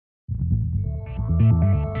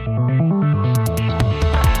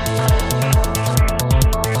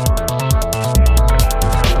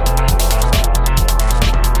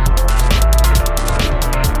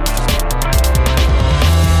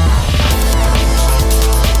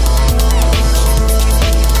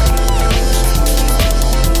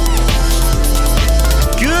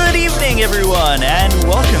Everyone, and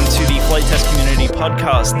welcome to the Flight Test Community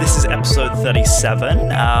Podcast. This is episode 37.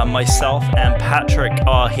 Myself and Patrick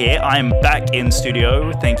are here. I'm back in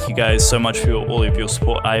studio. Thank you guys so much for all of your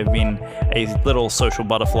support. I've been a little social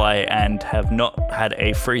butterfly and have not had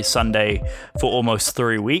a free Sunday for almost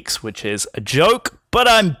 3 weeks, which is a joke, but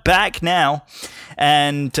I'm back now,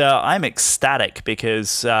 and I'm ecstatic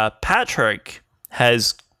because Patrick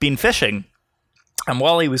has been fishing. And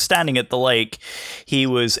while he was standing at the lake, he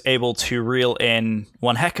was able to reel in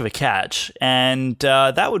one heck of a catch. And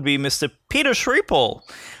that would be Mr. Peter Schriepel.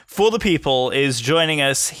 For the People is joining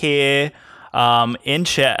us here on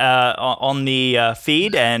the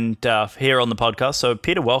feed and here on the podcast. So,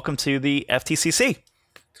 Peter, welcome to the FTCC.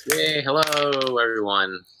 Yay, hello,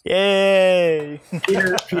 everyone. Yay!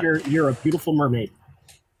 Peter, you're a beautiful mermaid.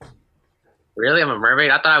 Really? I'm a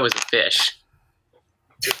mermaid? I thought I was a fish.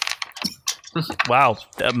 Wow,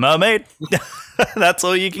 a mermaid? That's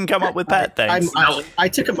all you can come up with, Pat. Thanks. I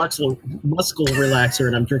took a muscle relaxer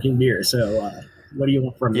and I'm drinking beer. So, what do you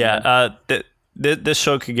want from me? Yeah, this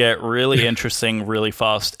show could get really interesting really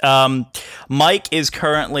fast. Mike is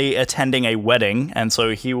currently attending a wedding, and so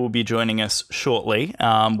he will be joining us shortly,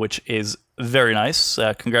 which is very nice.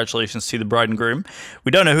 Congratulations to the bride and groom.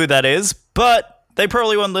 We don't know who that is, but they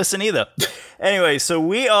probably won't listen either. Anyway, so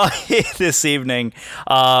we are here this evening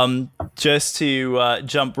just to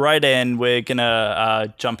jump right in. We're going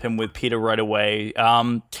to jump in with Peter right away.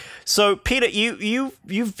 So, Peter,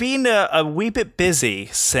 you've been a wee bit busy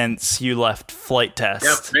since you left Flight Test.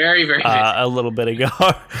 Yep, very, very busy. A little bit ago.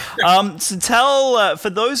 So tell,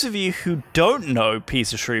 for those of you who don't know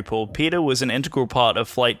Peter Schriepel, Peter was an integral part of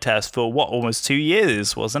Flight Test for, almost 2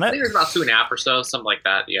 years, wasn't it? I think it was about 2.5 or so, something like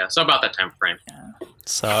that. Yeah, so about that time frame. Yeah.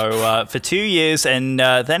 So for 2 years, and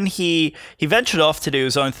then he ventured off to do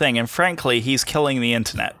his own thing, and frankly, he's killing the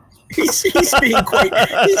internet. He's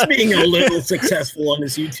being a little successful on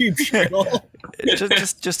his YouTube channel.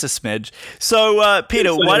 just a smidge. So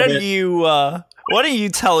Peter, why don't you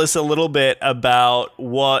tell us a little bit about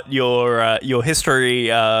what your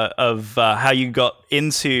history of how you got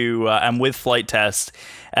into and with Flight Test,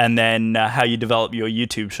 and then how you developed your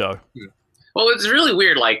YouTube show? Well, it's really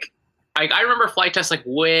weird. I remember Flight Test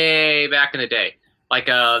way back in the day.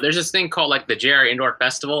 There's this thing called the JR Indoor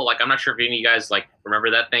Festival. I'm not sure if any of you guys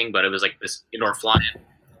remember that thing, but it was this indoor flying.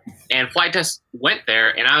 And Flight Test went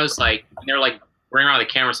there, and I was and they were running around the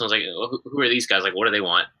camera. So I was like, who are these guys? What do they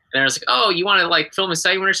want? And I was like, oh, you want to film a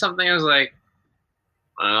segment or something? I was like,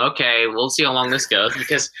 okay, we'll see how long this goes,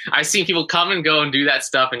 because I've seen people come and go and do that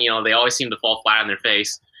stuff, and they always seem to fall flat on their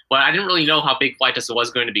face. But I didn't really know how big Flight Test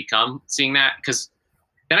was going to become. Seeing that, because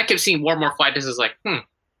then I kept seeing more and more Flight Tests. This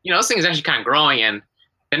thing is actually kind of growing. And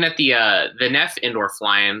then at the NEF indoor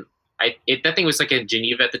flying, that thing was in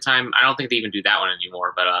Geneva at the time. I don't think they even do that one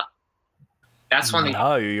anymore, but that's one.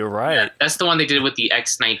 No, you're right. Yeah, that's the one they did with the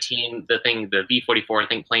X-19, the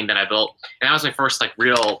V-44 plane that I built, and that was my first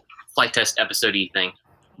real Flight Test episode-y thing.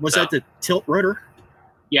 Was that the tilt rotor?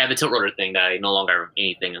 Yeah, the tilt rotor thing that I no longer have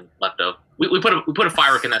anything left of. We put a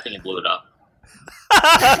firework in that thing and blew it up.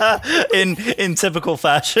 in typical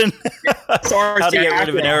fashion. How to get rid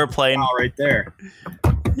of an airplane. Right there.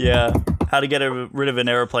 Yeah. How to get rid of an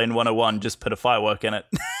airplane 101, just put a firework in it.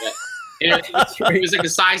 Yeah. It was the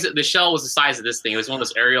size the shell was the size of this thing. It was one of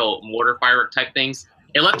those aerial mortar firework type things.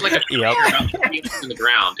 It looked like a in the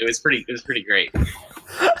ground. It was pretty great.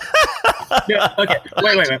 Yeah, okay.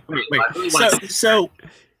 Wait. So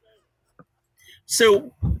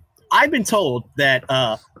I've been told that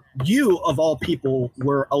you, of all people,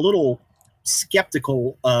 were a little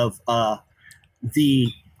skeptical of the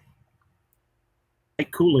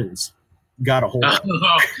Coolins got a hold of.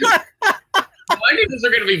 I knew these were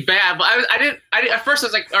going to be bad, but I didn't. At first, I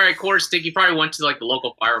was like, all right, quarter stick. You probably went to the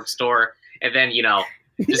local fireworks store, and then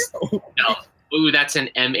ooh, that's an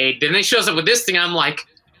M8. Then it shows up with this thing. I'm like,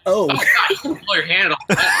 oh God, you can blow your hand off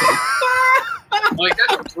that.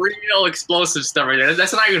 That's real explosive stuff right there.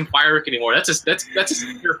 That's not even firework anymore. That's just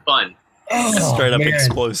pure fun. Straight up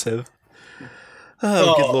explosive.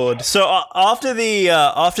 Oh, good Lord. So after the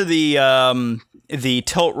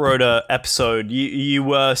tilt rotor episode, you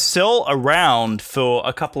were still around for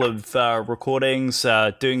a couple of recordings,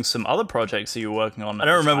 doing some other projects that you were working on. I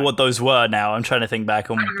don't remember what those were now. I'm trying to think back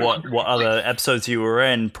on what other episodes you were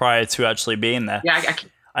in prior to actually being there. Yeah,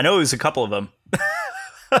 I know it was a couple of them.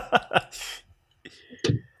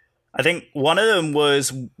 I think one of them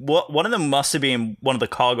must have been one of the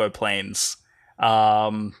cargo planes,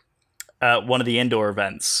 one of the indoor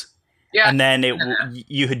events. Yeah, and then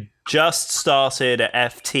you had just started at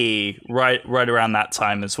FT right around that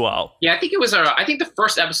time as well. Yeah, I think it was. I think the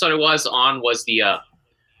first episode it was on was the.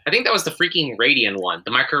 I think that was the freaking Radian one,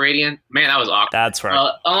 the Micro Radian. Man, that was awkward. That's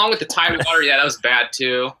right. Along with the Tidewater, yeah, that was bad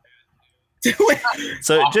too.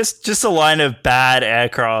 So just a line of bad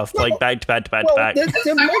aircraft, like back to back.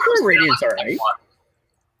 The Micro Radians are right.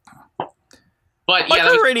 But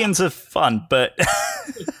Micro Radians are fun, but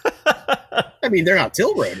I mean, they're not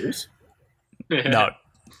Tilrotors. No.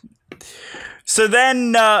 So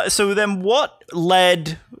then, what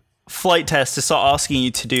led Flight Test to start asking you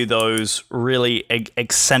to do those really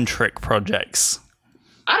eccentric projects?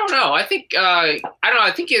 I don't know. I think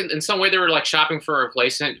I think in some way they were like shopping for a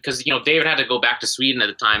replacement because David had to go back to Sweden at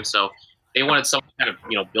the time, so they wanted someone to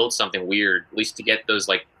kind of build something weird, at least to get those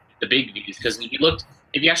like the big views. Because if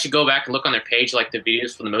you actually go back and look on their page, like the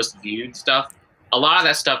videos for the most viewed stuff, a lot of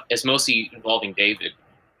that stuff is mostly involving David.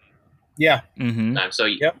 Yeah. Mm-hmm. So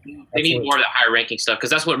they need more of that higher ranking stuff because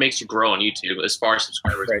that's what makes you grow on YouTube as far as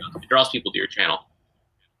subscribers. Right. It draws people to your channel.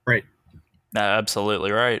 Right.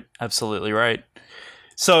 Absolutely right. Absolutely right.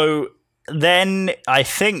 So then I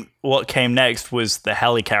think what came next was the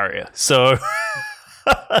helicarrier. So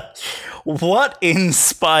what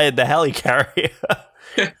inspired the helicarrier?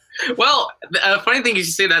 Well, the funny thing is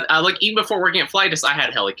you say that, like even before working at Flight Test, I had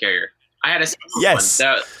a helicarrier. I had a yes.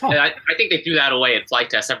 one. I think they threw that away at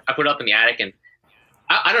Flight Test. I put it up in the attic, and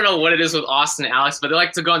I don't know what it is with Austin and Alex, but they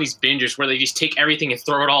like to go on these binges where they just take everything and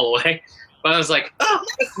throw it all away. But I was like, oh,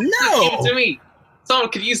 no, give it to me. Someone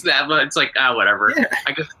could use that, but it's like, whatever. Yeah.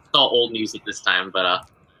 I guess it's all old news at this time. But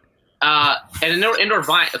and indoor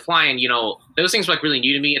flying, those things were like really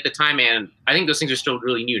new to me at the time, and I think those things are still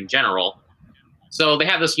really new in general. So they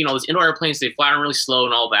have this, those indoor airplanes. They fly around really slow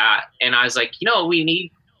and all that. And I was like, we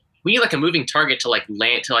need like a moving target to like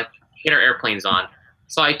land to like hit our airplanes on.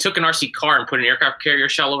 So I took an RC car and put an aircraft carrier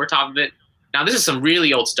shell over top of it. Now this is some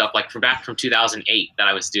really old stuff, like from 2008 that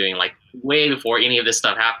I was doing, like way before any of this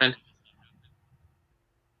stuff happened.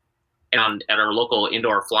 And at our local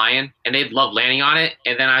indoor fly-in, and they'd love landing on it.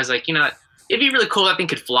 And then I was like, it'd be really cool if that thing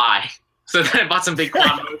could fly. So then I bought some big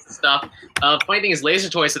quad motors and stuff. Funny thing is, Laser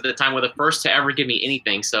Toys at the time were the first to ever give me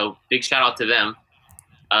anything. So big shout out to them.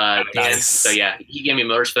 Nice. So yeah, he gave me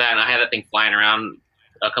motors for that, and I had that thing flying around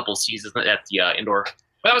a couple of seasons at the indoor.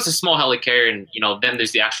 But that was a small helicarrier, and then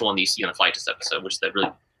there's the actual one that you see on the Flight Test episode, which is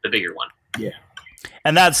the bigger one. Yeah.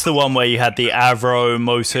 And that's the one where you had the Avro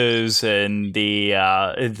motors and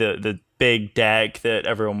the big deck that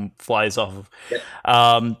everyone flies off of.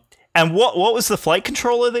 Yep. And what was the flight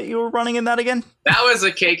controller that you were running in that again? That was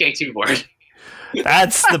a KK2 board.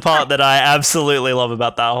 That's the part that I absolutely love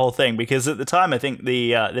about that whole thing, because at the time I think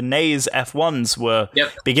the Naze F1s were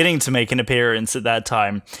beginning to make an appearance at that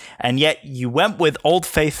time, and yet you went with Old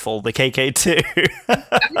Faithful, the KK2.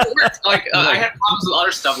 Like I had problems with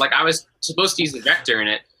other stuff. Like I was supposed to use the Vector in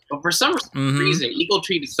it, but for some reason, Eagle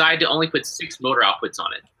Tree decided to only put 6 motor outputs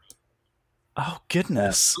on it. Oh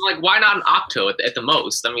goodness! I'm like, why not an Octo at the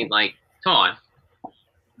most? I mean, like, come on.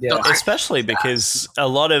 Yeah, especially because a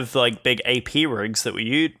lot of like big AP rigs that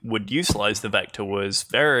we would utilize the Vector was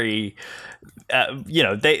very,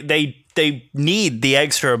 they need the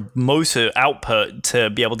extra motor output to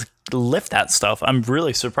be able to lift that stuff. I'm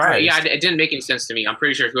really surprised. Yeah, it didn't make any sense to me. I'm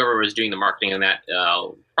pretty sure whoever was doing the marketing on that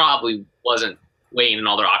probably wasn't weighing in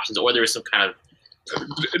all their options, or there was some kind of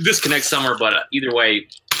disconnect somewhere. But either way,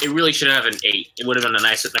 it really should have an 8. It would have been a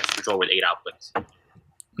nice control with 8 outputs.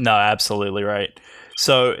 No, absolutely right.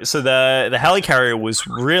 So the helicarrier was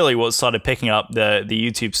really what started picking up the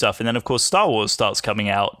YouTube stuff, and then of course Star Wars starts coming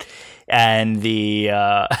out, and the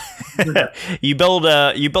you built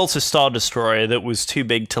a Star Destroyer that was too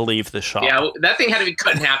big to leave the shop. Yeah, that thing had to be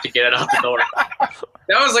cut in half to get it out the door.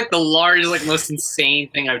 That was like the largest, like most insane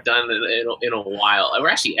thing I've done in a while, or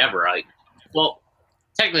actually ever. Well,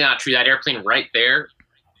 technically not true. That airplane right there,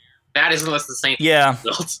 that isn't less than the same thing I've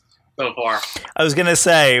built so far. I was gonna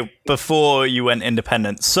say before you went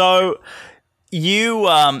independent. So you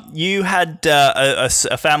had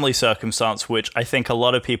a family circumstance which I think a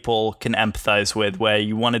lot of people can empathize with, where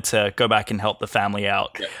you wanted to go back and help the family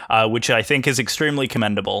out, which I think is extremely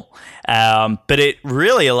commendable. But it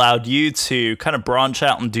really allowed you to kind of branch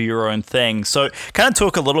out and do your own thing. So kind of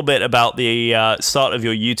talk a little bit about the start of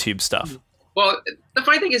your YouTube stuff. Well, the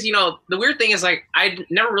funny thing is, the weird thing is, like, I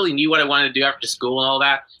never really knew what I wanted to do after school and all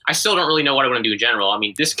that. I still don't really know what I want to do in general. I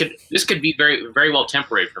mean, this could be very, very well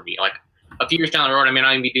temporary for me. Like, a few years down the road, I may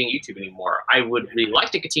not even be doing YouTube anymore. I would really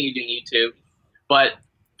like to continue doing YouTube, but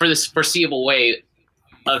for this foreseeable way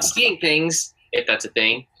of seeing things, if that's a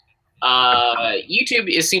thing,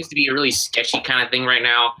 YouTube seems to be a really sketchy kind of thing right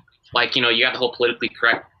now. Like, you got the whole politically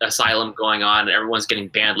correct asylum going on, and everyone's getting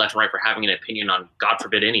banned left and right for having an opinion on, God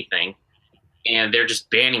forbid, anything. And they're just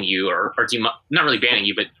banning you, or not really banning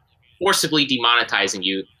you, but forcibly demonetizing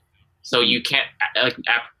you, so you can't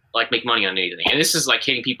make money on anything. And this is like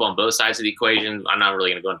hitting people on both sides of the equation. I'm not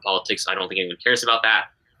really going to go into politics. I don't think anyone cares about that.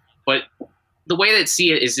 But the way that I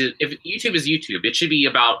see it is, if YouTube is YouTube, it should be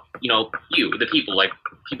about, you, the people, like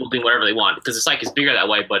people doing whatever they want, because it's bigger that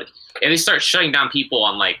way. But if they start shutting down people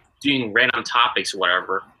on like doing random topics or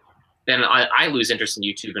whatever, then I lose interest in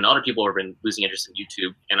YouTube, and other people have been losing interest in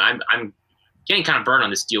YouTube, and I'm getting kind of burned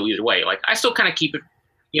on this deal either way. Like, I still kind of keep it,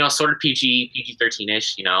 sort of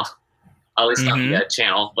PG-13-ish, at least on the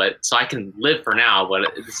channel, but so I can live for now. But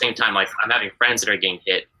at the same time, like, I'm having friends that are getting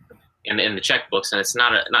hit in the checkbooks, and it's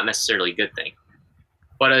not necessarily a good thing.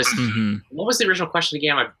 But what was the original question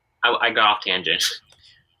again? I got off tangent.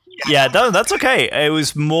 Yeah, that's okay. It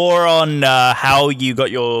was more on how you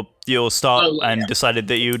got your start and decided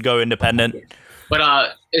that you would go independent. But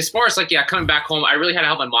as far as coming back home, I really had to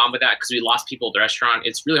help my mom with that because we lost people at the restaurant.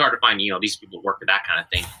 It's really hard to find these people who work for that kind of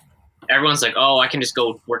thing. Everyone's like, oh, I can just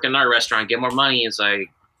go work in our restaurant, get more money. It's like,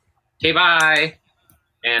 okay, bye.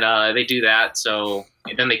 And they do that. So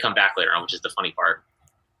then they come back later on, which is the funny part.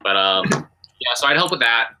 But so I'd help with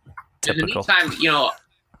that. Typical. In the meantime,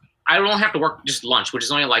 I don't have to work just lunch, which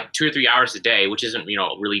is only like 2 or 3 hours a day, which isn't,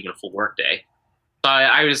 really even a full work day. So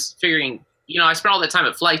I was figuring, I spent all that time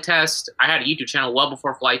at Flight Test. I had a YouTube channel well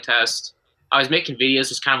before Flight Test. I was making videos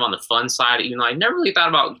just kind of on the fun side, even though I never really thought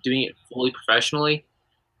about doing it fully professionally.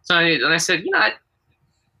 So I said,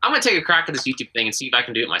 I'm going to take a crack at this YouTube thing and see if I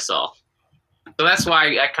can do it myself. So that's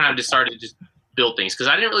why I kind of just started to just build things, because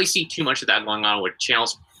I didn't really see too much of that going on with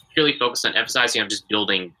channels purely focused on emphasizing on just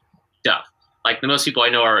building stuff. Like, the most people I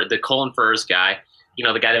know are the Colin Furs guy,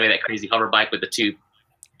 the guy that made that crazy hover bike with the two,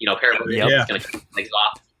 paramotor. Yep. Going to legs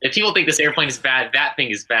off. If people think this airplane is bad, that thing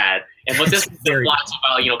is bad. And but this flies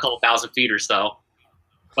about a couple thousand feet or so.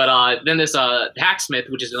 But then this Hacksmith,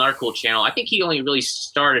 which is another cool channel, I think he only really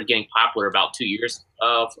started getting popular about 2 years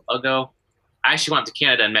ago. I actually went to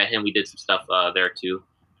Canada and met him. We did some stuff there too,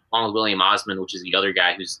 along with William Osmond, which is the other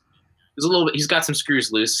guy who's a little bit. He's got some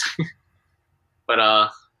screws loose. But I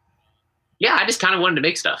just kind of wanted to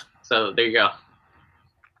make stuff. So there you go.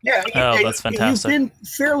 Yeah, that's fantastic. You've been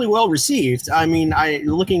fairly well received. I mean,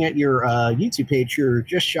 looking at your YouTube page, you're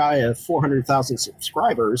just shy of 400,000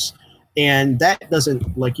 subscribers, and that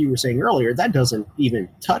doesn't, like you were saying earlier, that doesn't even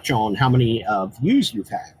touch on how many views you've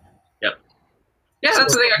had. Yep. Yeah,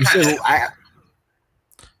 that's the thing. I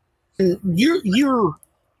kind of.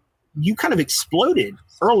 You kind of exploded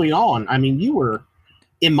early on. I mean, you were,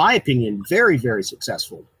 in my opinion, very, very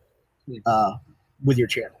successful with your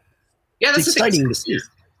channel. Yeah, that's exciting to see.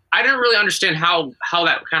 I didn't really understand how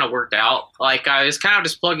that kind of worked out. Like, I was kind of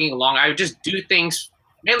just plugging along. I would just do things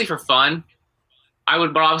mainly for fun. I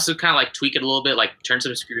would, but also kind of like tweak it a little bit, like turn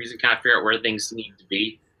some screws and kind of figure out where things need to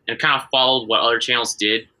be, and kind of followed what other channels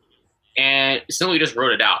did. And simply just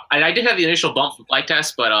wrote it out. I did have the initial bump from Flight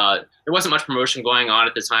Test, but there wasn't much promotion going on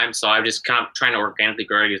at the time, so I was just kind of trying to organically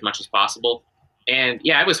grow it as much as possible. And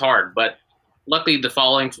yeah, it was hard, but luckily the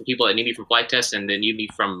following from people that knew me from Flight Test and then knew me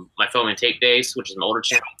from my film and tape days, which is an older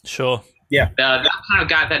channel. Sure. Yeah. That kind of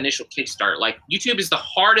got that initial kickstart. Like, YouTube is the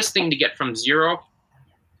hardest thing to get from 0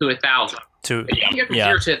 to 1,000. If you can get from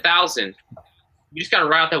 0 to 1,000, you just got to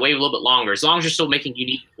ride out that wave a little bit longer. As long as you're still making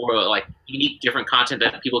unique different content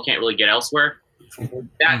that people can't really get elsewhere.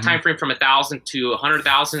 That time frame from 1,000 to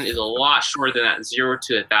 100,000 is a lot shorter than that 0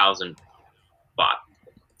 to 1,000 spot.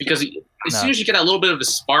 Because as soon as you get that little bit of a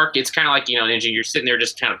spark, it's kind of like, an engine. You're sitting there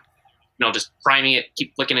just kind of, just priming it,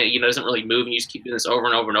 keep flicking it, it doesn't really move, and you just keep doing this over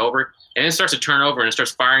and over and over. And then it starts to turn over and it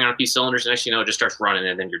starts firing on a few cylinders, and next it just starts running,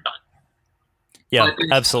 and then you're done. Yeah,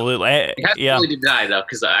 absolutely. It hasn't really to die, though,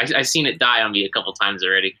 because I've seen it die on me a couple times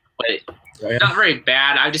already. But it's not very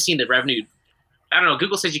bad. I've just seen the revenue. I don't know.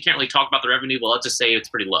 Google says you can't really talk about the revenue, but let's just say it's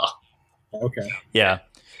pretty low. Okay. Yeah.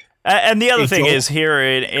 And the other thing is here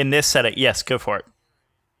in this setting. Yes, go for it.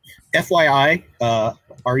 FYI,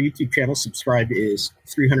 our YouTube channel subscribed is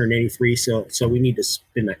 383, so we need to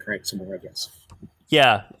spin that crank some more, I guess.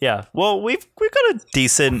 Yeah. Well, we've got a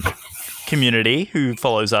decent community who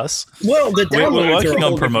follows us. Well, we're working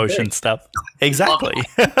on promotion stuff. Exactly.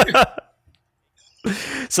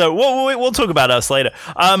 So we'll talk about us later.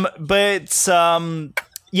 But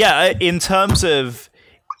in terms of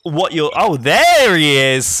what you're. Oh, there he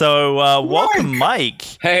is. So, welcome, Mike.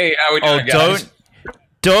 Hey, how we doing, guys?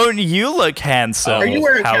 Don't you look handsome? Are you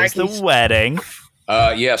wearing How's khakis? the wedding?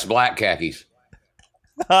 Yes, black khakis.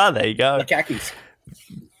 There you go. The khakis.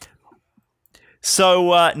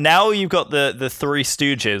 So now you've got the Three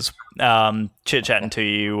Stooges chit-chatting to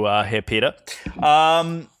you here, Peter.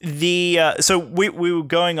 So we were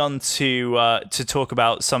going on to talk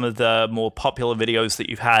about some of the more popular videos that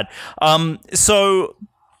you've had. So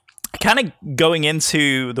kind of going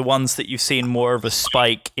into the ones that you've seen more of a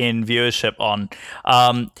spike in viewership on,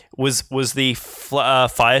 was the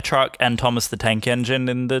fire truck and Thomas the Tank Engine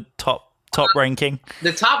in the top ranking?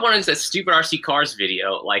 The top one is that stupid RC Cars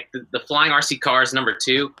video, like the flying RC Cars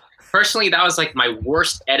 #2. Personally, that was like my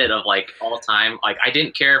worst edit of like all time. Like I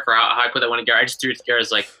didn't care for how I put that one together. I just threw it together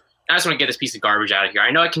as like, I just want to get this piece of garbage out of here. I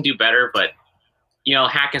know I can do better, but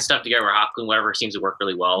hacking stuff together with Haku and whatever seems to work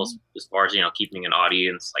really well as far as keeping an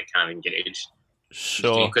audience like kind of engaged.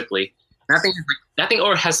 Sure. Quickly. That thing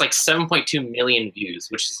has like 7.2 million views,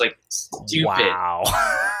 which is like stupid. Wow.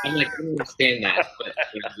 I'm like, I don't understand that, but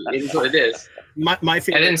it is what it is. My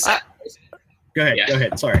favorite. And then, go ahead. Yeah. Go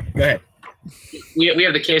ahead. Sorry. Go ahead. We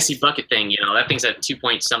have the KFC bucket thing. That thing's at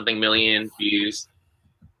 2-point-something million views.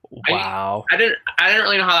 Wow. I didn't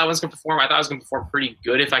really know how that one's gonna perform. I thought it was gonna perform pretty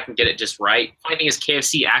good if I can get it just right. Funny thing is,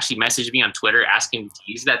 KFC actually messaged me on Twitter asking me to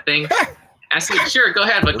use that thing. I said, sure, go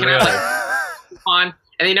ahead, but can I on?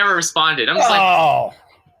 And they never responded. I'm just like,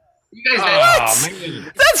 you guys,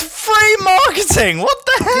 That's free marketing. What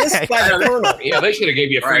the heck? Yeah, they should have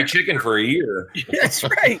gave you a free chicken for a year. That's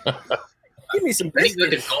right. Give me some I need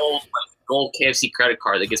like biscuits. a gold KFC credit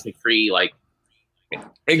card that gets me free like.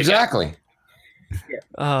 Exactly.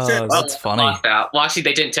 Oh, that's funny. Lost out. Well, actually,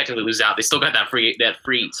 they didn't technically lose out. They still got that free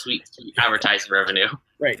sweet advertising revenue.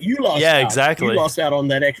 Right. You lost Yeah, out. exactly. You lost out on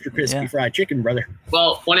that extra crispy fried chicken, brother.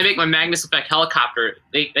 Well, when I make my Magnus Effect helicopter,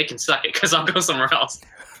 they can suck it because I'll go somewhere else.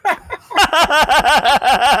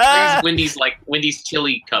 Wendy's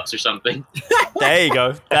chili cups or something. There you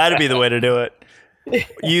go. That'd be the way to do it.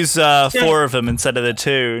 Use 4 of them instead of the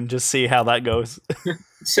 2 and just see how that goes.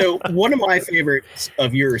 So one of my favorites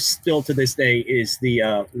of yours still to this day is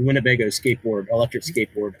the Winnebago electric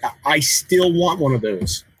skateboard. I still want one of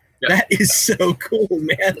those. Yep. That is so cool,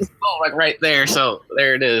 man. Oh, like right there. So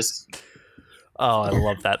there it is. Oh, I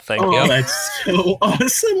love that thing. Oh, that's so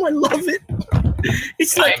awesome. I love it.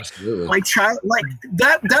 It's like Absolutely. my child, like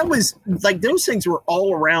that was like those things were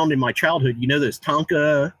all around in my childhood. Those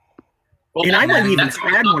Tonka. Well, And I might even that's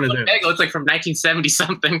had one of those. It's like from 1970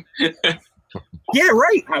 something. Yeah,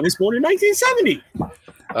 right. I was born in 1970.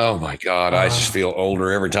 Oh my God, I just feel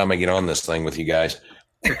older every time I get on this thing with you guys.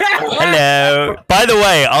 Hello. By the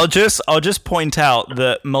way, I'll just point out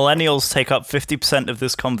that millennials take up 50% of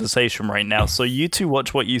this conversation right now. So you two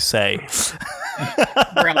watch what you say.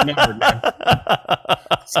 We're outnumbered, man.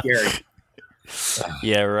 Scary.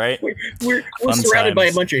 Yeah, right. We're Fun surrounded by a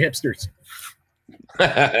times. bunch of hipsters.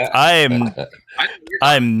 I'm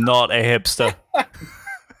not a hipster.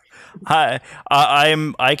 I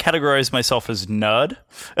categorize myself as nerd.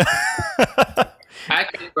 I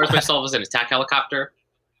categorize myself as an attack helicopter.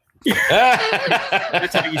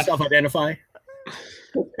 That's how you self-identify.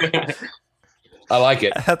 I like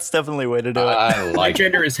it. That's definitely a way to do it. I My like it.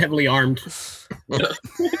 gender is heavily armed.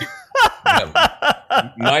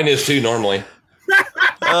 Mine is too normally.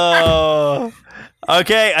 Oh.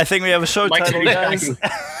 Okay, I think we have a show Mike's title, already guys.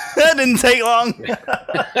 packing. That didn't take long.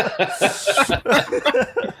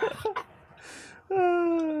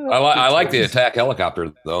 I like the attack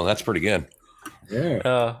helicopter though. That's pretty good.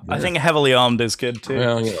 Yeah. I think heavily armed is good too.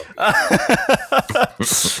 Well,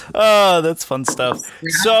 Oh, that's fun stuff.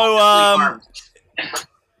 So,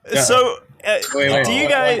 Wait, do you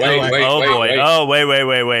guys?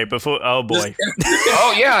 Wait. Before, oh boy.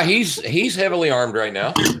 oh yeah, he's heavily armed right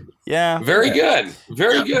now. Yeah. Very good,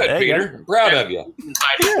 very good, There you Peter. Proud of you.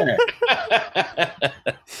 Yeah.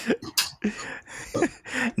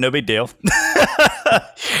 No big deal.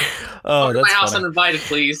 Oh, Come to that's my house funny. uninvited,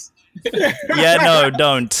 please. Yeah, no,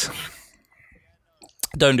 don't.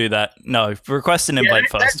 Don't do that. No, request an invite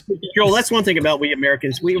first. Joel, that's one thing about we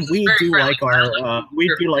Americans. We do like our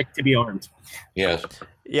we do like to be armed. Yes.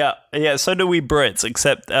 Yeah. So do we Brits,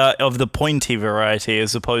 except of the pointy variety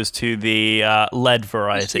as opposed to the lead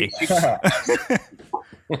variety.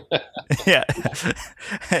 Yeah,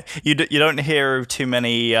 you don't hear of too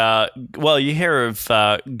many. Well, you hear of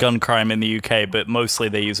gun crime in the UK, but mostly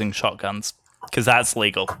they're using shotguns because that's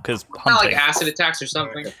legal. Because Not like acid attacks or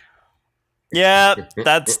something. yeah,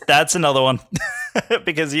 that's another one.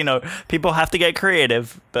 Because people have to get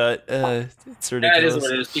creative, but it's Yeah, it is ridiculous.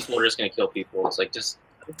 what it is. People are just gonna kill people. It's like just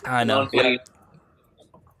I know. Yeah.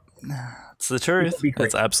 It's the truth.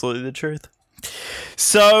 It's absolutely the truth.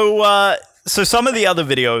 So, so some of the other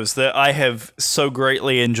videos that I have so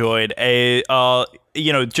greatly enjoyed are,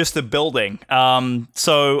 just the building.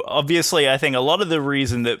 So obviously, I think a lot of the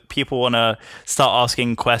reason that people want to start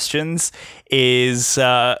asking questions is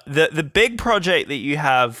the big project that you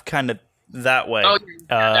have kind of that way. Oh,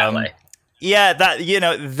 that way. Yeah,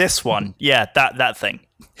 this one. Yeah, that thing.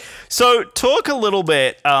 So talk a little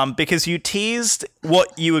bit, because you teased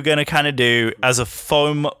what you were going to kind of do as a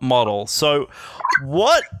foam model. So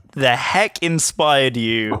what the heck inspired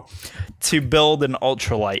you to build an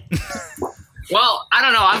ultralight? Well, I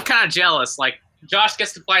don't know. I'm kind of jealous. Like, Josh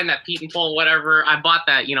gets to fly in that Pete and Pole, whatever. I bought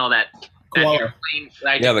that, that airplane that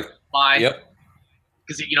I didn't fly. Yep.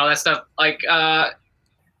 Because, that stuff, like, I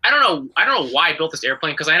don't know why I built this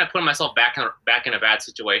airplane, because I ended up putting myself back in a bad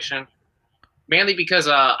situation. Mainly because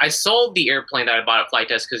I sold the airplane that I bought at Flight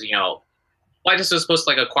Test because, Flight Test was supposed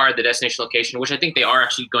to acquire the destination location, which I think they are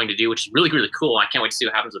actually going to do, which is really, really cool. I can't wait to see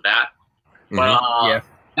what happens with that. But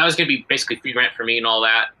that was going to be basically free rent for me and all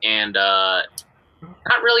that. And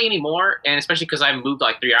not really anymore. And especially because I moved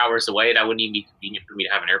 3 hours away, that wouldn't even be convenient for me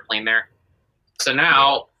to have an airplane there. So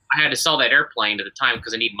now I had to sell that airplane at the time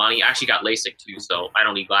because I need money. I actually got LASIK too, so I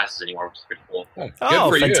don't need glasses anymore, which is pretty cool.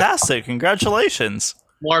 Oh, fantastic. Congratulations.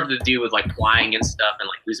 More of to do with flying and stuff and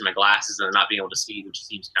losing my glasses and not being able to see, which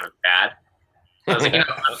seems kind of bad. So I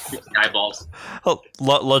was like, eyeballs. Oh,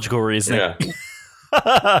 logical reasoning. Yeah.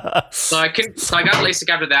 So I got LASIK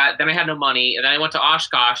after that. Then I had no money, and then I went to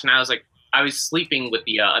Oshkosh, and I was sleeping with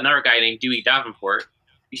the another guy named Dewey Davenport.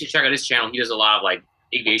 You should check out his channel. He does a lot of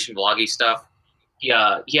aviation vloggy stuff. He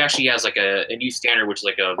actually has a new standard, which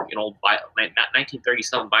is an old 1930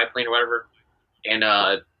 something biplane or whatever,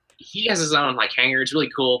 and he has his own hangar. It's really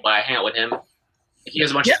cool, but I hang out with him. He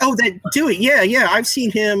has a bunch. Yeah. Oh, that Dewey. Yeah. I've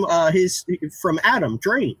seen him. His from Adam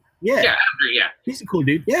Drain. Yeah. Yeah. He's a cool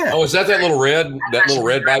dude. Yeah. Oh, is that little red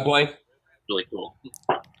biplane? Really cool.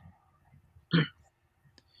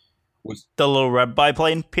 Was the little red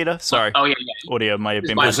biplane, Peter? Sorry. Oh yeah. Audio might have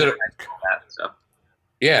been. Was it?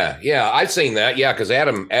 Yeah. I've seen that. Yeah, because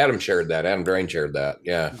Adam shared that. Adam Drain shared that.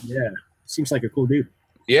 Yeah. Yeah. Seems like a cool dude.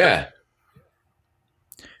 Yeah.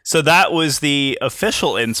 So that was the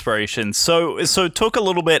official inspiration. So talk a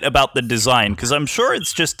little bit about the design, because I'm sure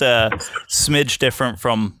it's just a smidge different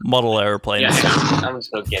from model airplanes. Yeah, I'm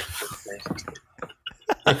just gonna get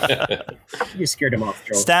You scared him off,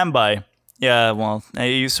 Joel. Standby. Yeah, well, are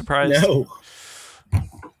you surprised? No.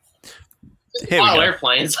 Model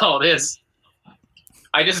airplanes, all it is.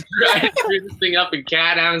 I just drew this thing up in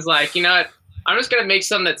CAD, and I was like, you know what? I'm just gonna make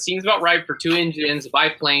something that seems about right for 2 engines, a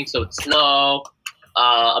biplane, so it's slow.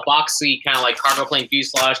 A boxy kind of cargo plane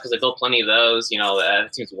fuselage because I built plenty of those. That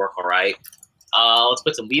seems to work all right. Let's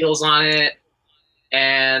put some wheels on it,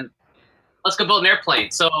 and let's go build an airplane.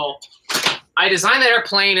 So I designed that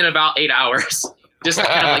airplane in about 8 hours, just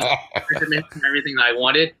kind of measurements and everything that I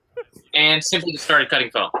wanted, and simply just started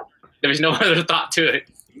cutting foam. There was no other thought to it.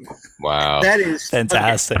 Wow, that is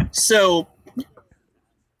fantastic. Okay. So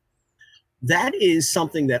that is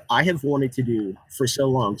something that I have wanted to do for so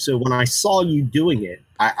long. So when I saw you doing it,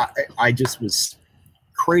 I just was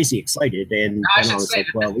crazy excited, and I was like,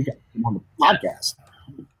 "Well, we got him on the podcast."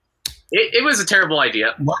 It was a terrible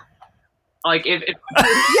idea. What? Yeah,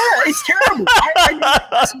 it's terrible.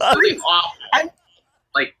 It's really awful.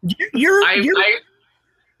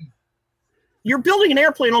 You're building an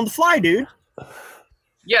airplane on the fly, dude.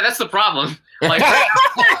 Yeah, that's the problem. It's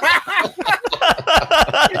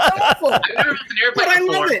awful. I've never built an airplane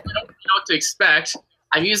before. I don't know what to expect.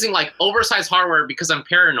 I'm using oversized hardware because I'm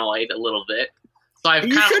paranoid a little bit. So I've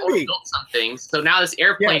kind of overbuilt some things. So now this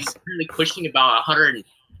airplane is really pushing about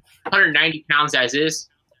 190 pounds as is.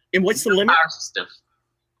 And what's the limit? Power system.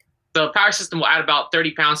 So the power system will add about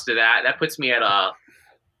 30 pounds to that. That puts me at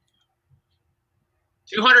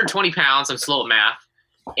 220 pounds. I'm slow at math.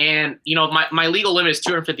 And, my legal limit is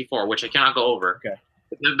 254, which I cannot go over. Okay.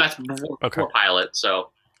 That's before pilot,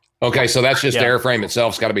 so. Okay, so that's just the airframe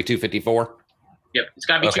itself. It's got to be 254? Yep, it's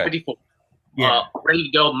got to be 254. Yeah. Ready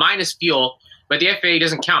to go, minus fuel. But the FAA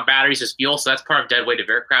doesn't count batteries as fuel, so that's part of dead weight of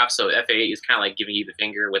aircraft. So FAA is kind of giving you the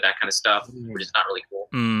finger with that kind of stuff, which is not really cool.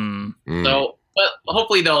 So, but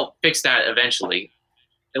hopefully they'll fix that eventually.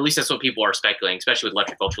 At least that's what people are speculating, especially with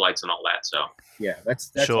electric ultralights and all that. So. Yeah,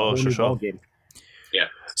 that's a whole new ballgame. Yeah.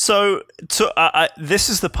 So this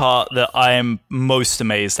is the part that I am most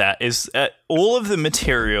amazed at, is all of the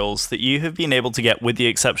materials that you have been able to get, with the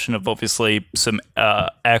exception of obviously some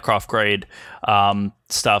aircraft grade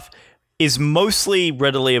stuff. is mostly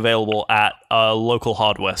readily available at a local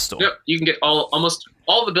hardware store. Yep, you can get almost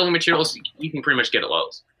all the building materials. You can pretty much get at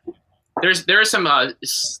Lowe's. There is some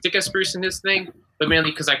stick spruce in this thing, but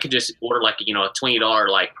mainly because I could just order like a $20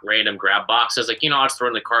 like random grab box. I was like, I'll just throw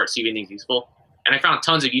it in the cart, see if anything's useful. And I found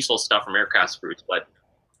tons of useful stuff from aircraft spruce, but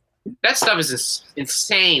that stuff is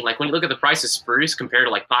insane. Like when you look at the price of spruce compared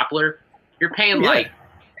to like poplar, you're paying like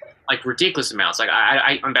ridiculous amounts. Like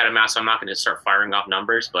I'm bad at math, so I'm not going to start firing off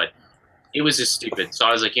numbers, but it was just stupid. So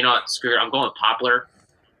I was like, what, screw it, I'm going with poplar.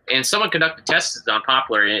 And someone conducted tests on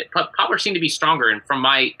poplar, and poplar seemed to be stronger. And from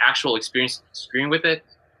my actual experience screwing with it,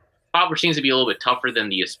 poplar seems to be a little bit tougher than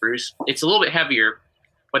the spruce. It's a little bit heavier,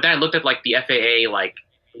 but then I looked at like the FAA, like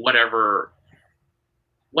whatever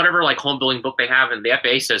like home building book they have, and the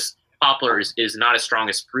FAA says poplar is not as strong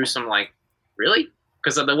as spruce. I'm like, really?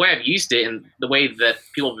 Because of the way I've used it and the way that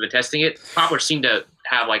people have been testing it, poplar seem to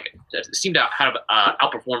have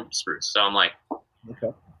outperformed spruce. So I'm like,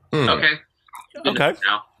 okay. Now.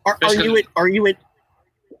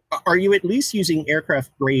 Are you at least using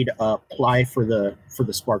aircraft grade ply for the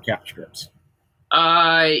spar cap strips?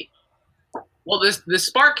 Well, the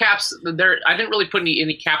spar caps, I didn't really put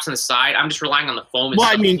any caps on the side. I'm just relying on the foam. Well,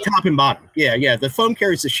 I mean top and bottom. Yeah. The foam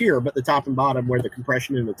carries the shear, but the top and bottom where the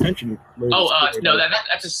compression and the tension. No,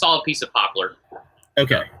 that's a solid piece of poplar.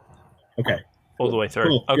 Okay. All the way through.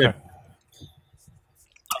 Cool. Okay. Good.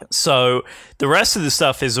 So the rest of the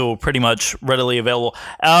stuff is all pretty much readily available.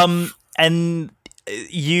 And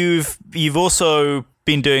you've also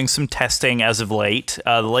been doing some testing as of late.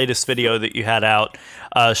 The latest video that you had out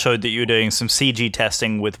showed that you were doing some CG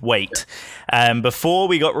testing with weight. And before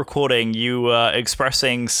we got recording, you were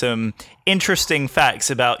expressing some interesting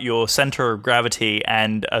facts about your center of gravity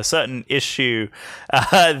and a certain issue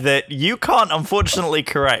that you can't unfortunately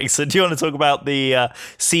correct. So do you want to talk about the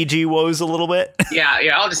CG woes a little bit? Yeah,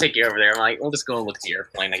 I'll just take you over there. I'm like, we'll just go and look at the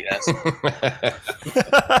airplane, I guess.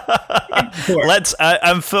 Let's.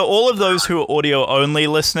 And for all of those who are audio only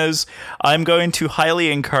listeners, I'm going to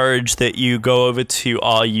highly encourage that you go over to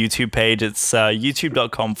our YouTube page. It's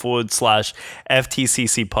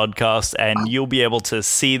youtube.com/FTCC podcast, and you'll be able to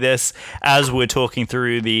see this as we're talking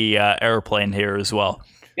through the airplane here as well.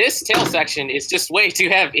 This tail section is just way too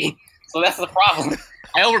heavy, so that's the problem.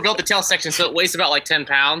 I overbuilt the tail section, so it weighs about like 10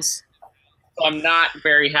 pounds. So I'm not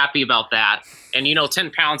very happy about that. And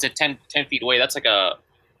 10 pounds at 10 feet away, that's like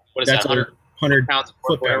what is that? 100 pounds.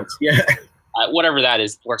 Foot-pounds. Yeah. Whatever that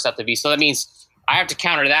is, works out to be. So that means I have to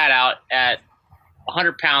counter that out at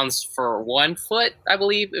 100 pounds for 1 foot, I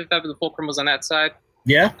believe, if the fulcrum was on that side.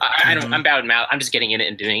 Yeah. I'm bad with math. I'm just getting in it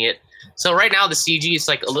and doing it. So right now the CG is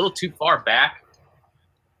like a little too far back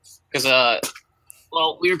because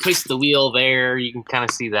we replaced the wheel there. You can kind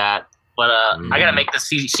of see that, but I gotta make the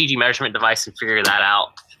CG measurement device and figure that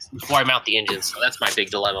out before I mount the engine. So that's my big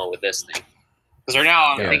dilemma with this thing. Because right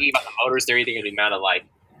now I'm thinking about the motors. They're either gonna be mounted like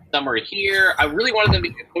somewhere here. I really wanted them to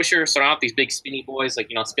be a pusher, so I don't have these big spinny boys like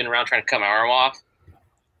spin around trying to cut my arm off.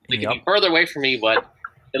 They can be further away from me, but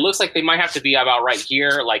it looks like they might have to be about right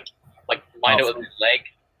here, like lined up with my leg.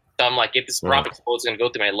 So I'm like, if this prop explodes, it's going to go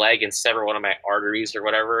through my leg and sever one of my arteries or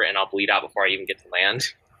whatever, and I'll bleed out before I even get to land.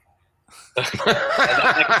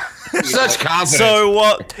 Such confidence. So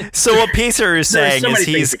what Peter is saying is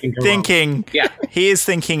he's thinking he is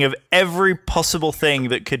thinking of every possible thing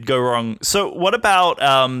that could go wrong. So what about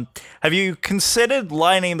have you considered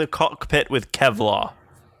lining the cockpit with Kevlar?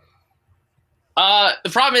 The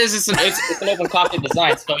problem is it's an open cockpit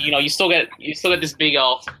design, so you still get this big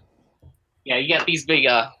you got these big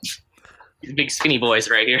skinny boys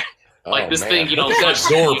right here. Like this thing, such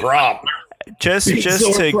sore prop. Just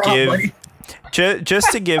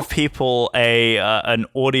to give people an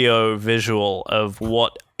audio visual of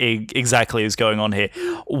what exactly is going on here.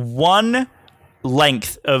 One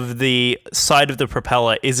length of the side of the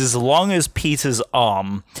propeller is as long as Peter's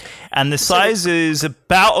arm, and the size is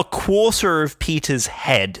about a quarter of Peter's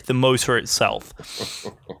head, the motor itself.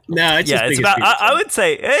 No, it's it's about. I would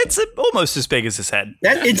say it's almost as big as his head.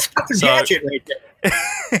 It's Dr. Gadget right there.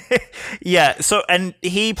 Yeah. So, and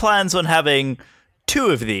he plans on having 2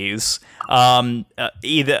 of these,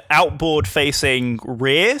 either outboard facing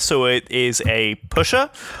rear, so it is a pusher,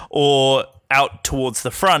 or out towards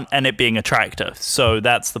the front and it being a tractor. So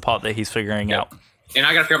that's the part that he's figuring out. And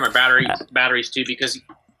I got to figure out my batteries too, because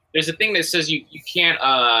there's a thing that says you can't.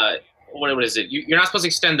 What is it? You're not supposed to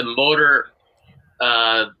extend the motor.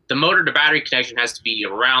 The motor to battery connection has to be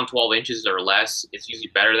around 12 inches or less. It's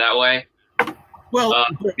usually better that way. Well,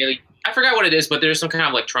 I forgot what it is, but there's some kind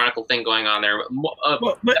of electronical thing going on there.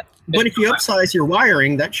 but if you upsize your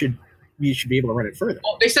wiring, that should you should be able to run it further.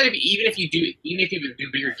 Well, they said even if you do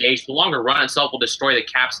bigger gauge, the longer run itself will destroy the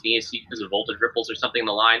caps of the ESC because of voltage ripples or something in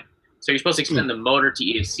the line. So you're supposed to extend the motor to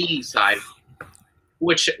ESC side,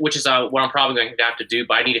 which is what I'm probably going to have to do.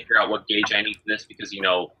 But I need to figure out what gauge I need for this because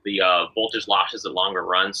the voltage losses at longer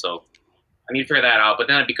run. So I need to figure that out. But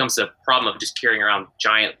then it becomes a problem of just carrying around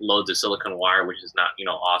giant loads of silicon wire, which is not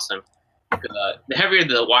awesome. The heavier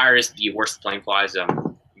the wire is, the worse the plane flies.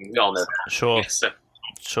 We all know that. Sure. Yes,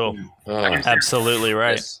 Sure. Oh. Absolutely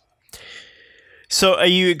right. Yes. So are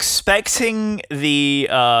you expecting the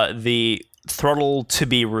throttle to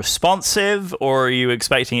be responsive, or are you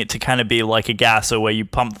expecting it to kind of be like a gasser where you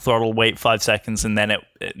pump the throttle, wait 5 seconds, and then it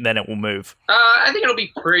will move? I think it'll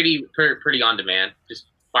be pretty on demand. Just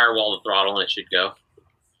firewall the throttle and it should go.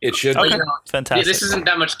 It should. Okay. Be. Fantastic. This isn't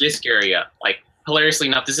that much disk area. Like, hilariously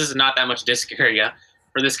enough, this is not that much disk area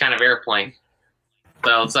for this kind of airplane.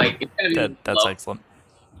 So it's like it's gonna be That's low. excellent.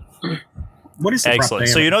 What is the Excellent.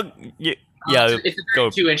 So prop you're not. It's a go.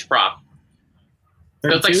 32-inch prop. So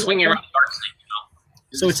it's like 32? swinging around a yard stick.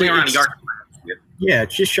 So it's swinging around a yard. Yeah,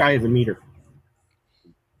 it's just shy of a meter.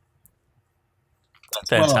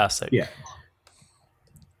 Fantastic. Yeah.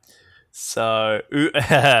 So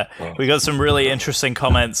we got some really interesting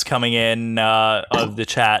comments coming in of the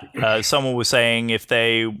chat. Someone was saying if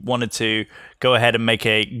they wanted to go ahead and make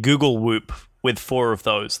a Google Whoop with 4 of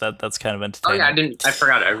those, that's kind of Oh entertaining. yeah, I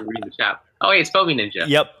forgot. I read the chat. Oh hey, it's Bobby Ninja.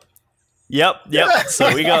 Yep.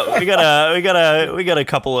 So we got a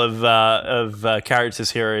couple of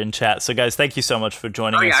characters here in chat. So guys, thank you so much for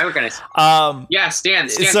joining Oh us. yeah, we're gonna. Yeah, Stan.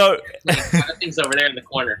 So Things over there in the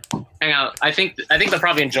corner. Hang on. I think they'll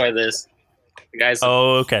probably enjoy this. You guys.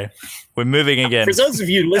 oh, okay, we're moving again. For those of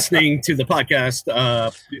you listening to the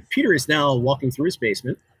podcast, Peter is now walking through his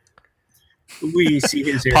basement. We see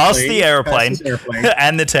his airplane. Past the airplane. Past his airplane.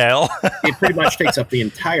 And the tail. It pretty much takes up the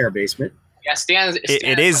entire basement. Yeah, Stan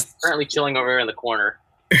it is currently chilling over here in the corner.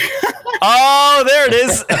 Oh, there it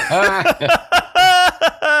is.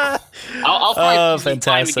 I'll probably find him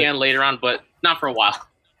fantastic. again later on, but not for a while.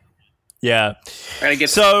 Yeah. I gotta get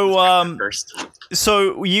So, first.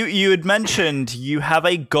 So you had mentioned you have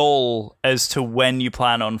a goal as to when you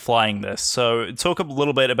plan on flying this. So talk a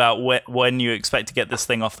little bit about when you expect to get this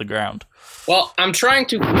thing off the ground. Well, I'm trying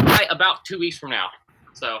to fly about 2 weeks from now.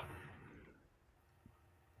 So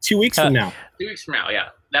 2 weeks from now. 2 weeks from now, yeah.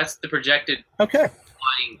 That's the projected Okay.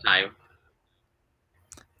 flying time.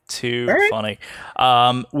 Too All right. funny.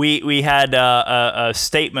 We had a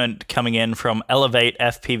statement coming in from Elevate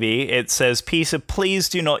FPV. It says, "Peter, please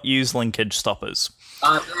do not use linkage stoppers."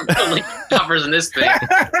 There are no link stoppers in this thing.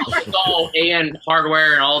 It's all AN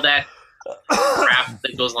hardware and all that crap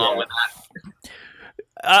that goes along with that.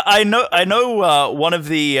 I know. One of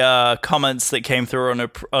the comments that came through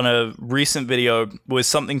on a recent video was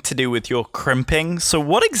something to do with your crimping. So,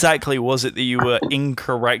 what exactly was it that you were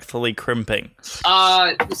incorrectly crimping?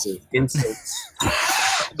 Insults.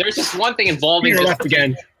 There's just one thing involving Peter this. left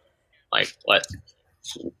again. Like what?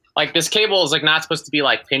 Like this cable is like not supposed to be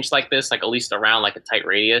like pinched like this, like at least around like a tight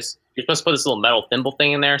radius. You're supposed to put this little metal thimble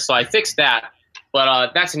thing in there. So I fixed that.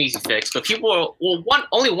 But that's an easy fix. But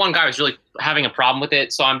only one guy was really having a problem with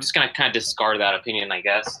it, so I'm just gonna kind of discard that opinion, I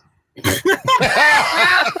guess.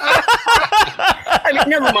 I mean,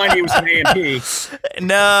 never mind. He was an AMP.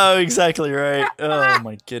 No, exactly right. Oh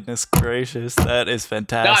my goodness gracious, that is No,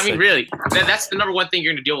 fantastic. I mean really, that's the number one thing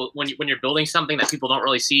you're gonna deal with when you're building something that people don't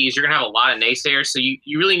really see is you're gonna have a lot of naysayers. So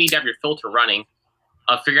you really need to have your filter running,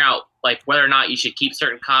 figure out like whether or not you should keep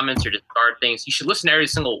certain comments or discard things. You should listen to every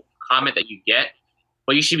single comment that you get.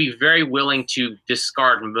 But you should be very willing to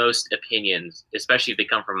discard most opinions, especially if they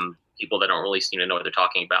come from people that don't really seem to know what they're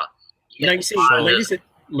talking about. Now, you see,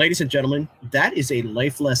 ladies and gentlemen, that is a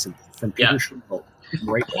life lesson from Peter Schreiber.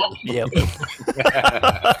 Right now. Yep.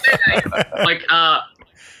 Like,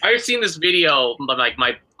 I've seen this video, like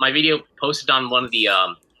my video posted on one of the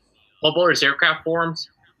Club Builders aircraft forums,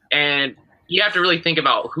 and you have to really think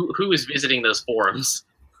about who is visiting those forums.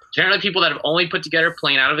 Generally, people that have only put together a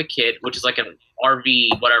plane out of a kit, which is like an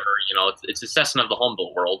RV, whatever, it's a Cessna of the home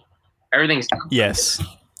built world. Everything's Yes.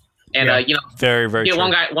 and Very, very true.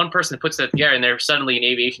 one person that puts that together, and they're suddenly an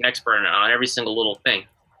aviation expert on every single little thing.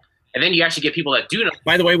 And then you actually get people that do know.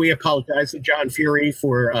 By the way, we apologize to John Fury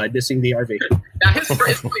for dissing the RV. Now, his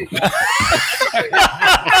first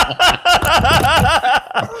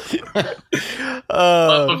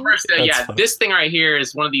but first, funny. this thing right here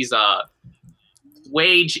is one of these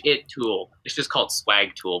Swage It tool. It's just called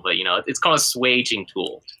Swag tool, but it's called a swaging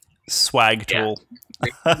tool. Swag tool.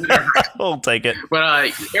 We'll take it.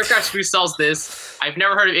 But Aircraft Screw sells this. I've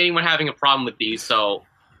never heard of anyone having a problem with these, so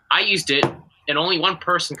I used it. and only one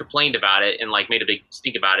person complained about it and like made a big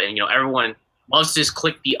stink about it. And everyone loves to just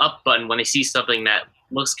click the up button when they see something that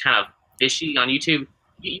looks kind of fishy on YouTube.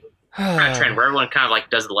 Kind of trend where everyone kind of like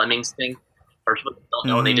does the lemmings thing, or people don't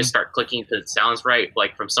know and they just start clicking because it sounds right,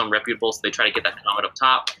 like from some reputable, so they try to get that comment up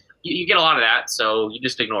top. You get a lot of that, so you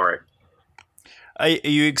just ignore it. Are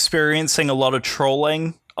you experiencing a lot of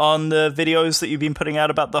trolling on the videos that you've been putting out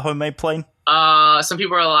about the homemade plane? Some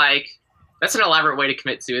people are like, that's an elaborate way to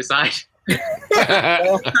commit suicide.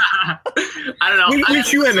 I don't know.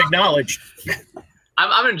 Which you have acknowledged.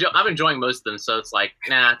 I'm enjoying most of them, so it's like,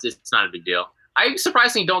 nah, it's not a big deal. I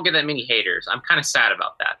surprisingly don't get that many haters. I'm kind of sad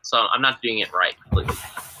about that, so I'm not doing it right completely.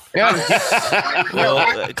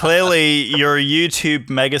 Well, clearly you're a YouTube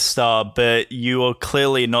megastar, but you are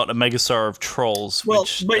clearly not a megastar of trolls. Well,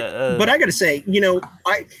 which, but I got to say,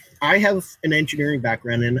 I have an engineering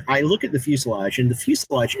background, and I look at the fuselage, and the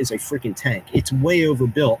fuselage is a freaking tank. It's way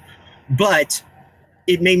overbuilt, but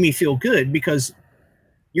it made me feel good because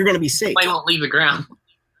you're going to be safe. Plane won't leave the ground.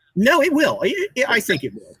 No, it will. I think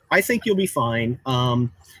it will. I think you'll be fine.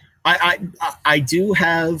 I do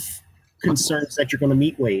have concerns that you're going to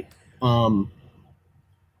meet weight.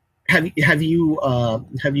 Have you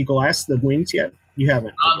glassed the wings yet? You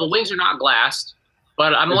haven't. The wings are not glassed,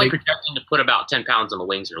 but I'm only projecting to put about 10 pounds on the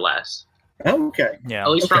wings or less. Oh, okay. Yeah. At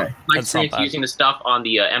least from my That's experience using the stuff on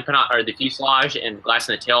the empennage or the fuselage and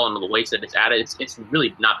glassing the tail and the weights that it's added, it's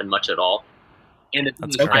really not been much at all. And the thing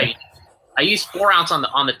is, okay. I used 4 ounce on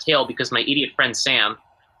the tail because my idiot friend Sam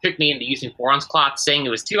tricked me into using 4 ounce cloth, saying it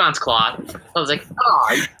was 2 ounce cloth. I was like,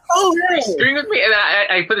 oh no, screwing with me. And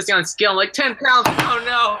I put this thing on scale. I'm like, 10 pounds. Oh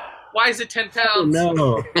no, why is it 10 pounds? Oh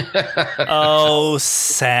no. Oh,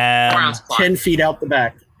 Sam. 4 ounce cloth. 10 feet out the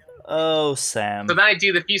back. Oh, Sam. So then I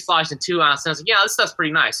do the fuselage in 2 ounce, and I was like, yeah, this stuff's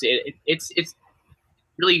pretty nice. It's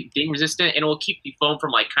really ding resistant, and it will keep the foam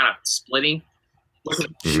from like kind of splitting.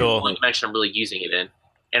 Sure. The only dimension I'm really using it in.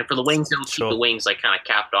 And for the wings, it'll Sure. keep the wings like kind of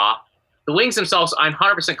capped off. The wings themselves, I'm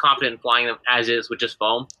 100% confident in flying them as is with just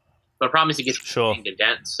foam. But the problem is it gets Sure. dinged and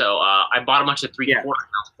dent. So I bought a bunch of 3/4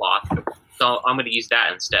 ounce cloth. So I'm going to use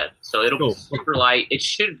that instead. So it'll be super light. It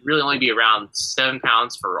should really only be around 7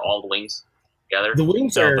 pounds for all the wings together. The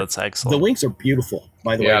wings Oh, are that's excellent. the wings are beautiful,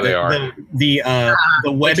 by the way. Yeah, they are.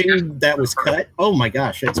 The webbing that was cut. Oh my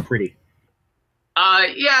gosh, that's pretty.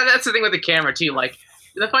 Yeah, that's the thing with the camera too. Like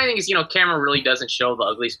the funny thing is, camera really doesn't show the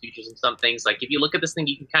ugliest features in some things. Like if you look at this thing,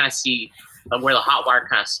 you can kind of see where the hot wire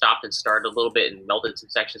kind of stopped and started a little bit and melted some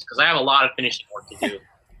sections because I have a lot of finishing work to do.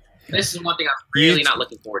 This is one thing I'm really not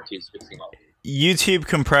looking forward to, is fixing all of it. YouTube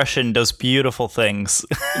compression does beautiful things.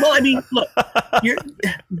 Well, I mean, look,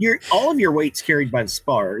 you're all of your weight's carried by the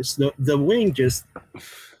spars. The wing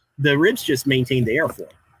the ribs just maintain the airflow.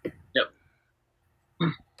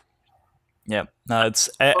 Yep. No, it's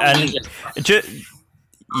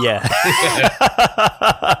Yeah.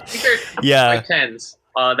 Yeah. Like 10s.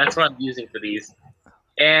 That's what I'm using for these.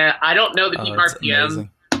 And I don't know the peak that's RPM, amazing.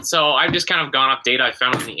 so I've just kind of gone off data I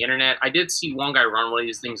found on the internet. I did see one guy run one of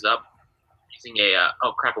these things up using a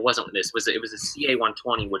oh crap, it wasn't this. It was a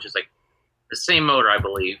CA120, which is like the same motor, I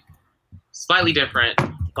believe. Slightly different.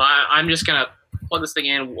 But I'm just gonna plug this thing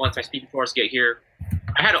in once my speaker controllers get here.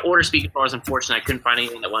 I had to order speaker controllers. Unfortunately, I couldn't find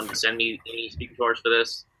anyone that wanted to send me any speaker controllers for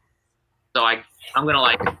this. So I'm gonna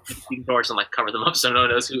like get the speaker controllers and like cover them up so no one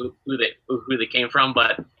knows who they came from.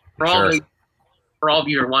 But for all of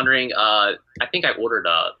you who are wondering, I think I ordered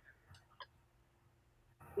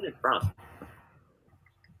who did it from?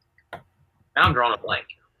 Now I'm drawing a blank.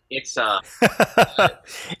 It's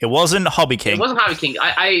It wasn't Hobby King. It wasn't Hobby King.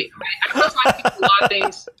 I trust Hobby King for a lot of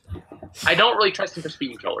things. I don't really trust him for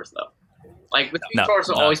speaker controllers though. Like the speaker controllers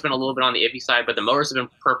have always been a little bit on the iffy side, but the motors have been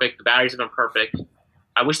perfect. The batteries have been perfect.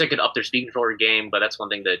 I wish they could up their speaker controller game, but that's one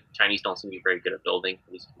thing that Chinese don't seem to be very good at building,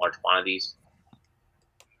 at least in large quantities.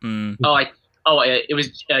 Mm. It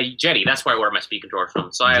was Jetty. That's where I ordered my speaker controller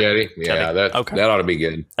from. So I have Jetty? Yeah, that ought to be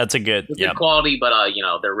good. That's a good, good quality, but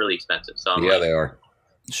they're really expensive. So I'm they are.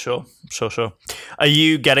 Sure. Are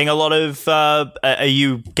you getting a lot of? Are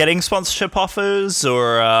you getting sponsorship offers,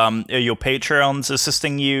 or are your Patreons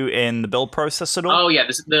assisting you in the build process at all? Oh yeah,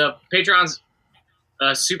 the Patreons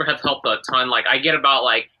super have helped a ton. Like I get about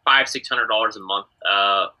like $500-600 a month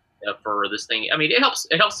for this thing. I mean, it helps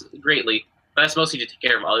greatly, but that's mostly to take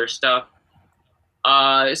care of other stuff.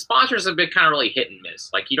 Sponsors have been kind of really hit and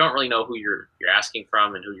miss. Like you don't really know who you're asking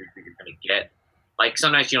from and who you're going to get. Like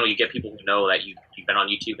sometimes you get people who know that you've been on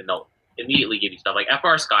YouTube and they'll immediately give you stuff. Like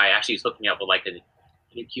FR Sky actually is hooking me up with like the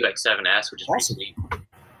new QX7S, which is Awesome. pretty sweet.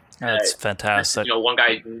 That's fantastic. One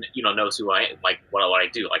guy knows who I like what I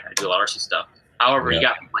do. Like I do a lot of RC stuff. However, you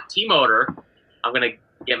got like T-Motor. I'm gonna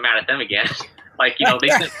get mad at them again. Like, you know, they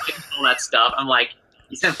sent all that stuff. I'm like,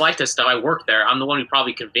 you sent flight test stuff. I work there. I'm the one who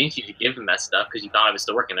probably convinced you to give them that stuff because you thought I was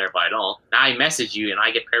still working there, but I don't. Now I message you and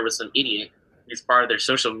I get paired with some idiot who's part of their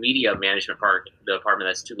social media management department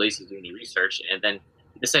that's too lazy to do any research. And then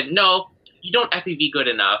they said, no, you don't FPV good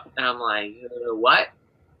enough. And I'm like, what?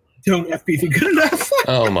 Don't FPV good enough.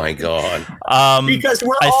 Oh my god! Because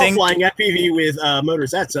we're all flying FPV with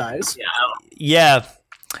motors that size. Yeah.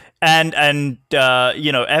 And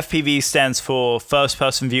you know, FPV stands for first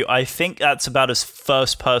person view. I think that's about as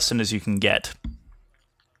first person as you can get.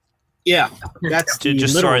 Yeah, that's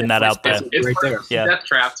just throwing that out there. It's right there. Yeah, death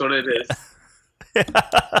trap's what it is.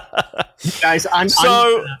 Guys,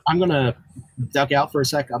 I'm gonna duck out for a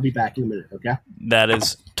sec. I'll be back in a minute. Okay. That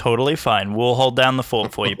is totally fine. We'll hold down the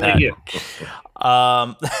fort for you, Pat.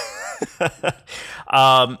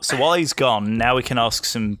 So while he's gone, now we can ask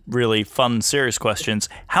some really fun, serious questions.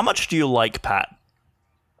 How much do you like Pat?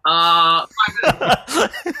 He's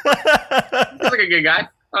like a good guy.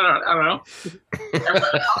 I don't know.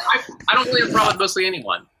 I don't really have a problem with mostly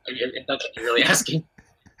anyone. If that's what you're really asking.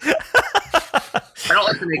 I don't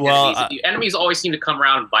like to make enemies. Enemies always seem to come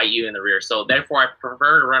around and bite you in the rear, so therefore I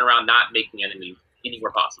prefer to run around not making enemies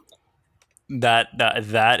anywhere possible.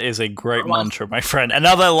 That is a great mantra, my friend.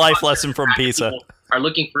 Another life lesson from Pisa. Are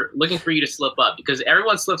looking for you to slip up because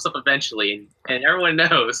everyone slips up eventually, and everyone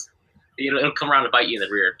knows it'll come around to bite you in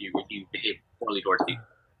the rear if you behave poorly towards people.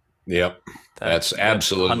 Yep, that's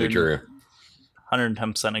absolutely true.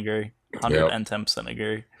 110% agree. 110%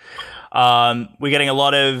 agree. We're getting a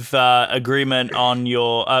lot of agreement on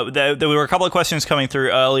your. There were a couple of questions coming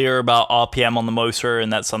through earlier about RPM on the motor,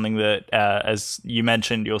 and that's something that, as you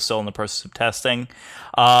mentioned, you're still in the process of testing.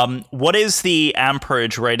 What is the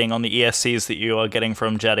amperage rating on the ESCs that you are getting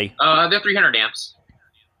from Jetty? They're 300 amps.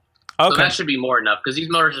 Okay, so that should be more enough because these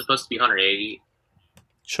motors are supposed to be 180.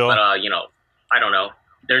 Sure. But you know, I don't know.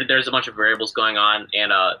 There's a bunch of variables going on,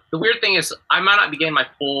 and the weird thing is I might not be getting my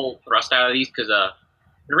full thrust out of these because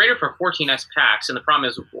they're rated for 14S packs, and the problem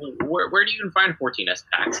is where do you even find 14S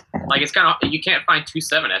packs? Like it's kind of you can't find 2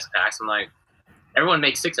 7S packs. I'm like, everyone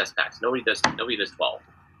makes 6S packs. Nobody does 12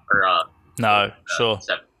 or no, sure.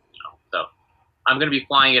 7. You know, so I'm gonna be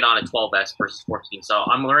flying it on a 12S versus 14. So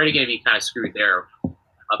I'm already gonna be kind of screwed there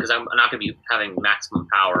because I'm not gonna be having maximum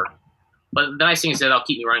power. But the nice thing is that they'll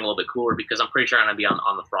keep me running a little bit cooler because I'm pretty sure I'm going to be on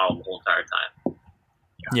the throttle the whole entire time.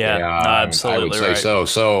 Yeah, no, absolutely. I would say so.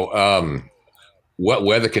 So, what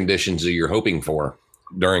weather conditions are you hoping for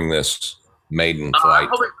during this maiden flight? I'm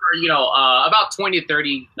hoping for, about 20 to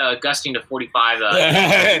 30, gusting to 45.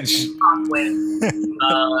 Wind,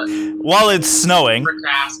 while it's snowing.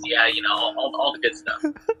 Forecast, yeah, all the good stuff.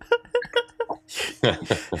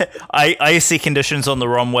 Icy conditions on the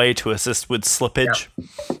runway to assist with slippage. Yeah.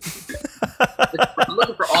 I'm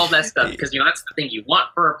looking for all that stuff because that's the thing you want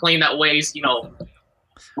for a plane that weighs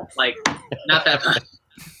like not that much.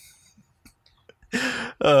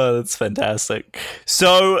 Oh, that's fantastic.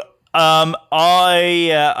 So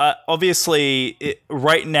I obviously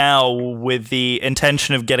right now with the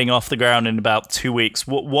intention of getting off the ground in about 2 weeks,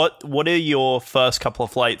 what are your first couple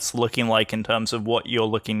of flights looking like in terms of what you're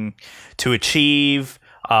looking to achieve?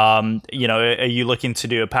 Are you looking to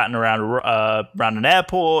do a pattern around an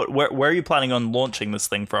airport? Where are you planning on launching this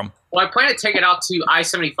thing from? Well, I plan to take it out to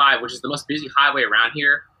I-75, which is the most busy highway around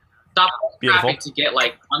here. Stop all the traffic to get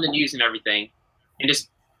on the news and everything, and just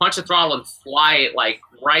punch the throttle and fly it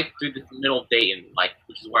right through the middle of Dayton,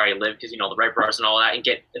 which is where I live, because the Wright brothers and all that, and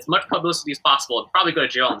get as much publicity as possible, and probably go to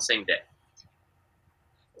jail on the same day.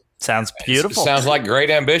 Sounds beautiful. Sounds like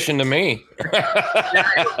great ambition to me.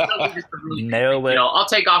 Nail it. I'll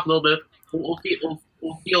take off a little bit. We'll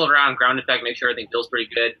feel it around ground effect, make sure everything feels pretty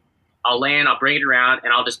good. I'll land, I'll bring it around,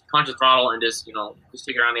 and I'll just punch the throttle and just take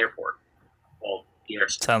it around the airport.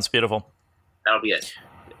 Sounds beautiful. That'll be it.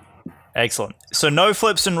 Excellent. So no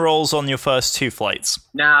flips and rolls on your first 2 flights?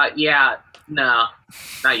 No,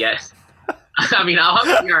 not yet. I mean, I'll have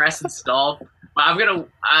the PRS installed. But I don't know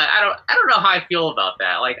how I feel about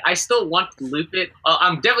that. I still want to loop it.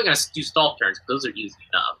 I'm definitely going to do stall turns because those are easy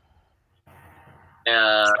enough.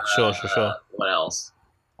 Sure. What else?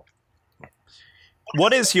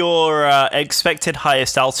 What is your expected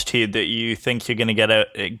highest altitude that you think you're going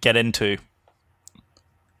to get into?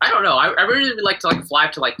 I don't know. I really would like to fly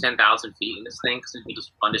up to 10,000 feet in this thing because it'd be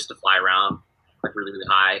just fun just to fly around really, really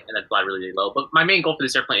high and then fly really, really low. But my main goal for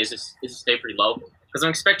this airplane is to stay pretty low. Because I'm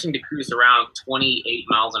expecting to cruise around 28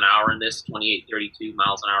 miles an hour in this, 28, 32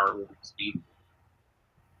 miles an hour speed.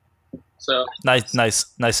 So nice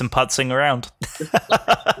and putzing around.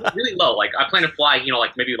 really low. Like I plan to fly,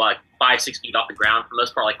 like maybe like 5-6 feet off the ground for the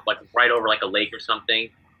most part, like right over like a lake or something.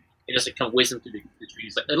 And just like come whizzing through the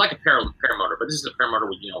trees, like a paramotor. But this is a paramotor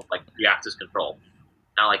with like 3-axis control,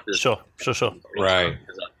 not like this. Sure. Right.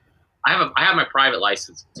 I have my private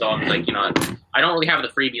license, so I'm like, I don't really have the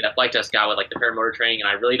freebie that Flight Test got with like the paramotor training, and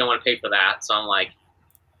I really don't want to pay for that. So I'm like,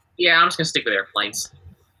 yeah, I'm just gonna stick with airplanes.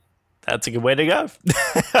 That's a good way to go.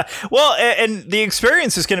 Well, and the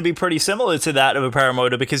experience is going to be pretty similar to that of a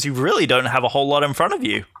paramotor because you really don't have a whole lot in front of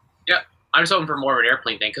you. Yeah, I'm just hoping for more of an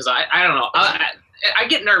airplane thing because I don't know. I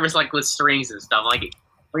get nervous like with strings and stuff. Like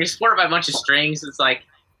when you're supported by a bunch of strings, it's like,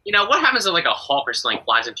 what happens if like a Hawk or something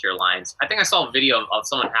flies into your lines? I think I saw a video of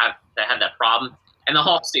someone that had that problem, and the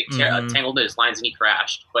Hawk tangled in his lines and he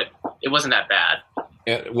crashed, but it wasn't that bad.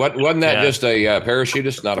 Wasn't that just a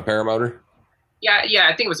parachutist, not a paramotor? Yeah,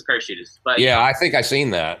 I think it was a parachutist. But yeah, I think I seen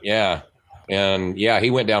that. Yeah, and yeah, he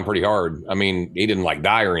went down pretty hard. I mean, he didn't like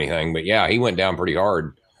die or anything, but yeah, he went down pretty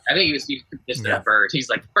hard. I think he was just a bird. He's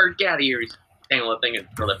like, bird, get out of here. He's tangled the thing and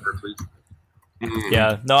throw that bird loose.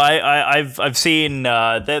 Yeah, no, I've seen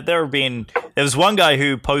there was one guy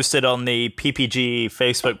who posted on the PPG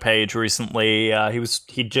Facebook page recently.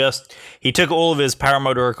 He took all of his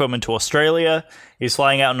paramotor equipment to Australia. He was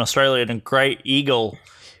flying out in Australia, and a great eagle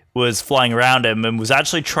was flying around him and was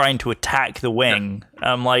actually trying to attack the wing.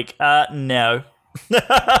 I'm like, no,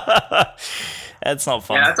 that's not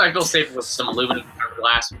fun. Yeah, that's why I feel safe with some aluminum,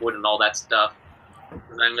 glass, wood, and all that stuff.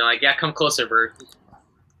 And I'm like, yeah, come closer, bird.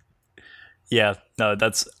 Yeah, no,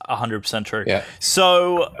 that's 100% true. Yeah.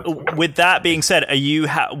 So, with that being said,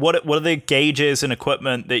 what are the gauges and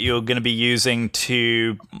equipment that you're going to be using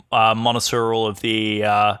to monitor all of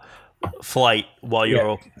the flight while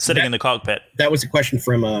you're sitting in the cockpit? That was a question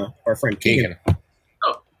from our friend Keegan.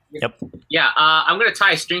 Oh, yep. Yeah, I'm going to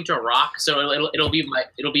tie a string to a rock, so it'll be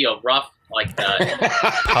a rough like.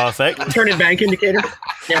 Perfect. Turn and bank indicator.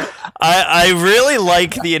 Yeah. I really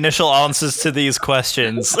like the initial answers to these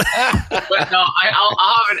questions. But no, I'll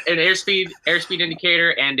have an airspeed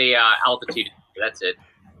indicator and a altitude indicator. That's it.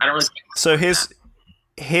 I don't really. So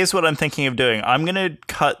here's what I'm thinking of doing. I'm going to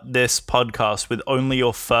cut this podcast with only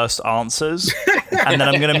your first answers, and then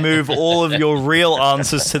I'm going to move all of your real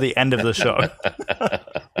answers to the end of the show.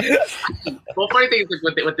 Well, funny thing is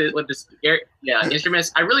with this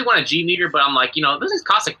instruments, I really want a G meter, but I'm like, this is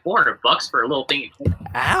cost like $400 for a little thing.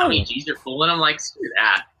 How many G's are cool? And I'm like, screw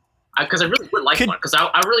that, because I really would like one, because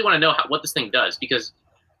I really want to know what this thing does, because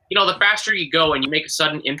the faster you go and you make a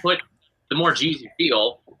sudden input, the more G's you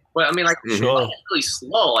feel. But I mean, like, it's really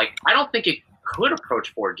slow. Like, I don't think it could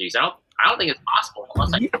approach 4 Gs. I don't think it's possible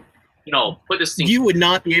unless I, put this thing. You would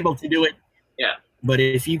not be able to do it. Yeah. But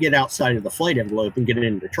if you get outside of the flight envelope and get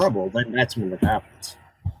into trouble, then that's when it happens.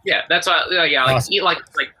 Yeah, that's why. Yeah, like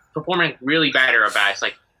performing really bad aerobatics.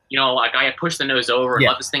 Like, like I push the nose over and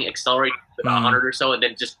let this thing accelerate to 100 or so, and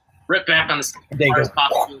then just rip back on the as far as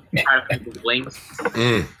possible. Try to the wings.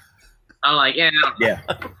 I'm like, yeah.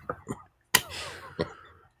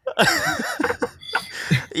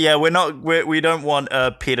 Yeah, we don't want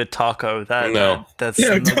Peter Taco. That's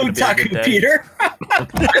don't taco Peter.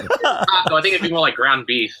 Taco, I think it'd be more like ground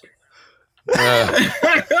beef.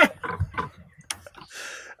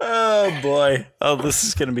 Oh boy! Oh, this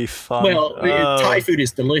is gonna be fun. Well, Thai food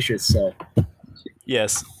is delicious, so.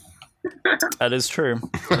 Yes, that is true.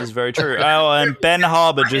 That is very true. Oh, and Ben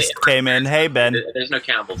Harbour just came in. Hey, Ben. There's no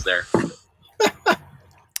cannibals there.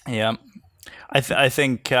 Yeah. I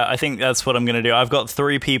think that's what I'm going to do. I've got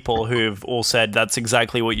 3 people who've all said that's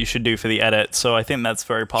exactly what you should do for the edit, so I think that's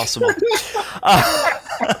very possible.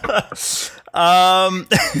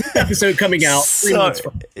 Episode coming out 3 months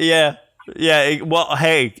from. Yeah. Well,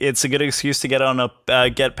 hey, it's a good excuse to get on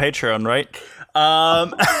get Patreon, right?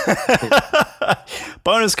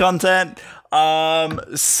 Bonus content.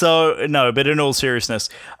 So no, but in all seriousness,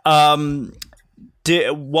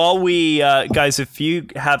 while we guys, if you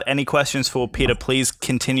have any questions for Peter, please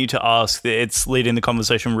continue to ask. It's leading the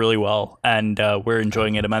conversation really well, and we're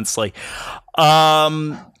enjoying it immensely.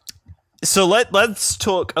 So let's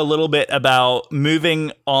talk a little bit about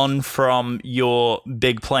moving on from your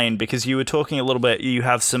big plane, because you were talking a little bit, you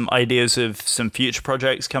have some ideas of some future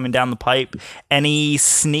projects coming down the pipe. Any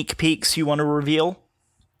sneak peeks you want to reveal?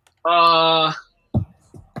 My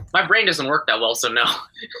brain doesn't work that well, so no.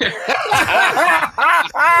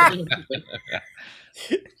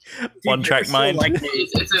 One-track mind.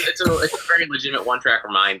 It's a very legitimate one-tracker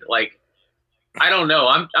mind. Like, I don't know.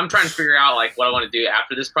 I'm trying to figure out like what I want to do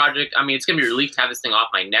after this project. I mean, it's gonna be a relief to have this thing off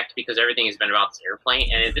my neck because everything has been about this airplane,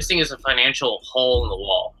 and this thing is a financial hole in the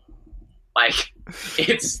wall. Like,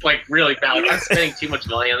 it's like really bad. Like, I'm spending too much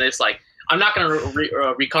money on this. Like, I'm not gonna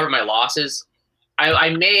recover my losses.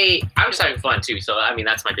 I'm just having fun too. So I mean,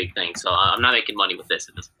 that's my big thing. So I'm not making money with this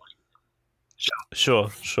at this point. Sure.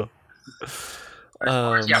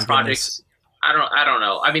 Yeah, projects. I don't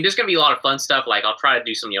know. I mean, there's gonna be a lot of fun stuff. Like, I'll try to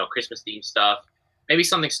do some, Christmas themed stuff. Maybe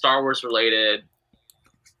something Star Wars related.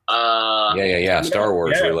 Yeah. Star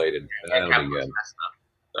Wars related. Yeah, That'll be good. stuff.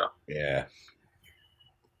 So. Yeah.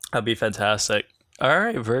 That'd be fantastic. All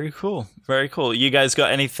right, very cool. You guys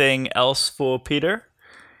got anything else for Peter?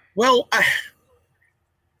 Well,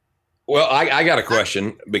 I got a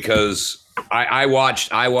question because I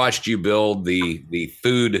watched you build the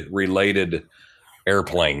food related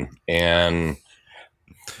airplane, and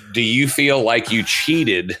do you feel like you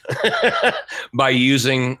cheated by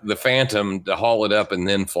using the Phantom to haul it up and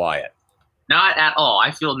then fly it? Not at all.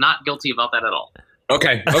 I feel not guilty about that at all.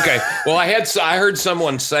 Okay. Well, I heard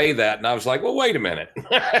someone say that, and I was like, well, wait a minute.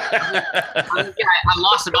 I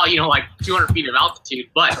lost about 200 feet of altitude,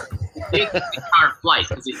 but it did the entire flight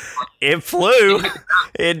because it flew.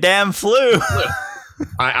 It damn flew.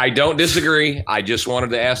 I don't disagree. I just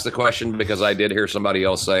wanted to ask the question because I did hear somebody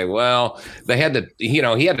else say, well, they had to, he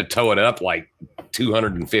had to tow it up like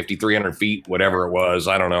 250, 300 feet, whatever it was.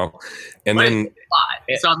 I don't know. And but then,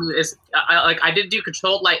 so I mean, I did do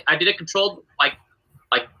controlled, I did a controlled,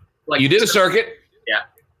 you did a circuit. Yeah.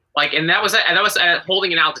 And that was at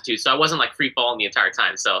holding an altitude. So I wasn't free falling the entire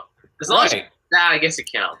time. So as long as that, I guess it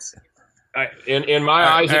counts. In my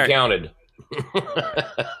eyes, it counted.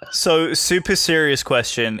 So, super serious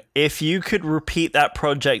question. If you could repeat that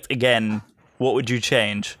project again, what would you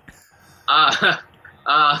change? I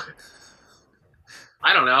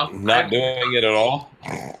don't know. Not doing it at all.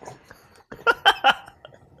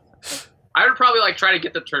 I would probably try to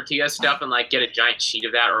get the tortilla stuff and get a giant sheet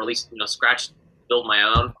of that, or at least build my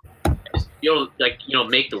own. Just be able to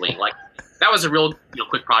make the wing. That was a real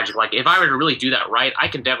quick project. If I were to really do that right, I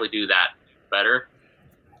can definitely do that better.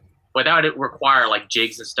 But that would require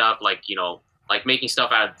jigs and stuff, making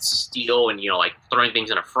stuff out of steel and throwing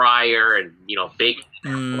things in a fryer and baking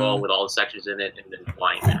with all the sections in it and then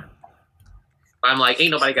flying there. I'm ain't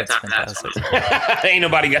nobody got time for that. Ain't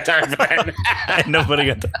nobody got time for that. Ain't nobody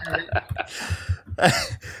got time.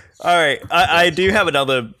 All right, I do have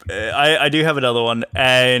another. I do have another one,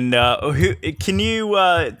 and can you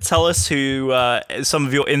tell us who some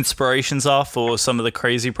of your inspirations are for some of the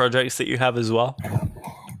crazy projects that you have as well?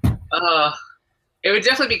 It would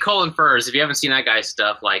definitely be Colin Furs. If you haven't seen that guy's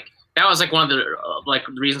stuff, that was one of the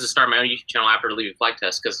reasons to start my own YouTube channel after leaving Flight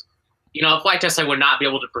Test, because Flight Test I would not be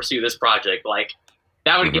able to pursue this project.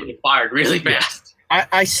 That would get me fired really fast.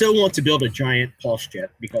 I still want to build a giant pulse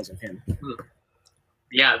jet because of him.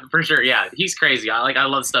 Yeah, for sure. Yeah, he's crazy. I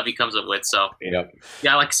love the stuff he comes up with. So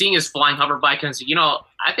yeah, seeing his flying hover bike, and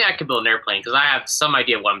I think I could build an airplane because I have some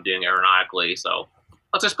idea of what I'm doing aeronautically. So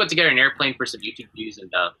let's just put together an airplane for some YouTube views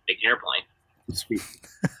and make an airplane. Sweet.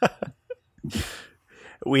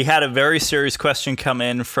 We had a very serious question come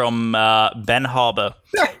in from Ben Harbour.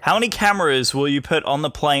 How many cameras will you put on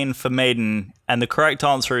the plane for Maiden? And the correct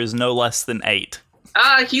answer is no less than 8.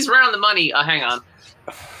 He's right on the money. Hang on.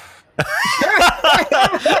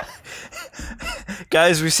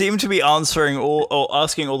 Guys, we seem to be asking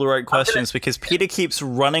all the right questions because Peter keeps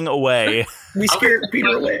running away. We scared Peter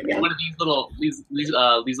away again. One of these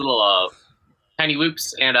little tiny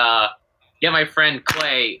loops, and get my friend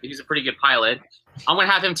Clay. He's a pretty good pilot. I'm gonna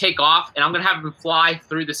have him take off, and I'm gonna have him fly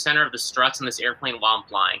through the center of the struts in this airplane while I'm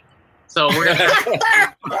flying. So we're gonna.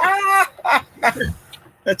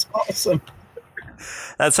 That's awesome.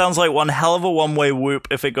 That sounds like one hell of a one-way whoop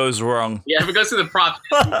if it goes wrong. Yeah, if it goes through the prop,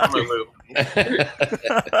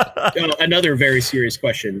 Another very serious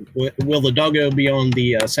question. Will the doggo be on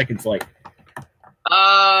the second flight?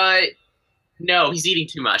 No, he's eating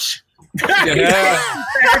too much.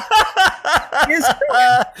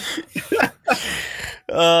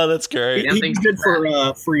 Oh, that's great. He's good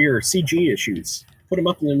for your CG issues. Put him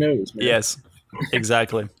up in the nose, man. Yes,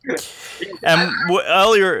 exactly.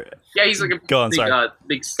 Earlier... Yeah, he's like a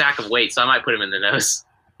big stack of weight, so I might put him in the nose.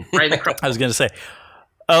 Right in the I was going to say,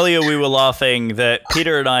 earlier we were laughing that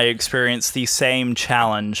Peter and I experienced the same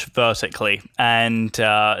challenge vertically, and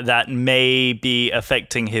that may be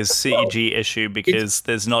affecting his CG issue because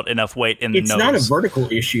there's not enough weight in the nose. It's not a vertical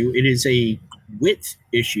issue. It is a width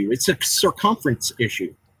issue. It's a circumference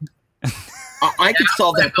issue. I could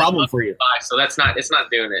solve that problem for you. So it's not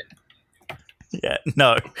doing it. Yeah,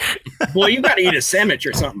 no. Boy, you got to eat a sandwich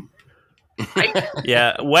or something.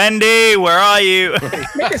 Yeah, Wendy, where are you?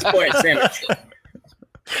 Make this boy a sandwich.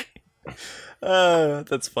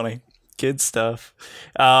 That's funny. Good stuff.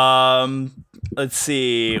 Let's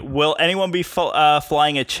see. Will anyone be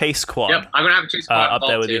flying a chase quad? Yep, I'm gonna have a chase quad up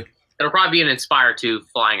there with you. It'll probably be an Inspire 2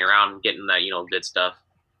 flying around and getting that, good stuff.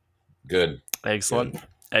 Good. Excellent.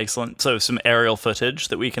 Excellent. So some aerial footage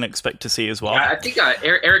that we can expect to see as well. Yeah, I think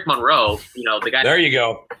Eric Monroe, the guy. There you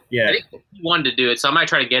go. Yeah. I think he wanted to do it, so I might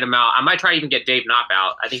try to get him out. I might try to even get Dave Knopf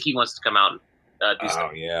out. I think he wants to come out and do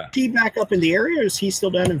stuff. Oh, yeah. Is he back up in the area, or is he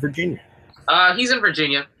still down in Virginia? He's in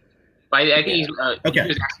Virginia. But I think he's Okay. he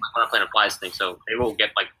was actually on a Planet Flies thing, so maybe we'll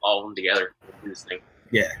get all of them together and do this thing.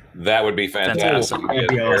 Yeah. That would be fantastic. Cool. That'd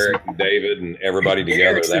Get be awesome. Eric and David and everybody together.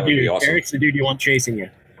 Eric's That the would dude. be awesome. Eric's the dude you want chasing you.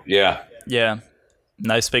 Yeah. Yeah.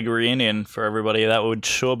 Nice big reunion for everybody. That would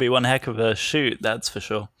sure be one heck of a shoot, that's for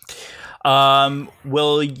sure.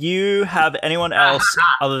 Will you have anyone else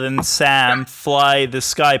other than Sam fly the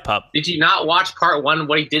Sky Pup? Did you not watch part 1,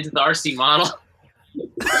 what he did to the RC model?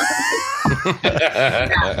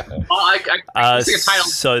 I see a title.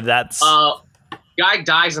 So that's Guy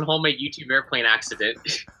dies in homemade YouTube airplane accident.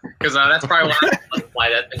 Because that's probably why I fly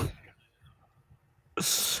that thing.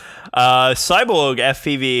 Cyborg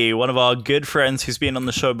FPV, one of our good friends who's been on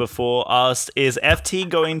the show before, asked, is FT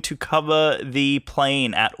going to cover the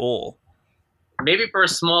plane at all? Maybe for a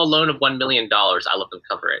small loan of $1 million, I'll let them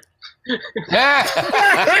cover it. I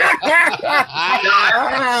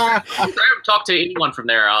haven't talked to anyone from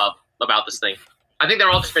there about this thing. I think they're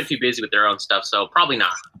all just been too busy with their own stuff, so probably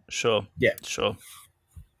not. Sure. Yeah. Sure.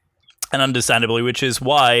 And understandably, which is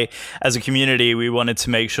why, as a community, we wanted to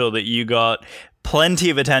make sure that you got plenty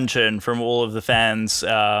of attention from all of the fans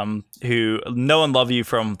who know and love you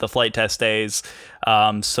from the flight test days.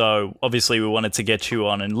 So obviously we wanted to get you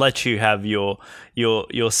on and let you have your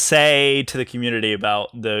say to the community about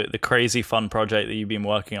the crazy fun project that you've been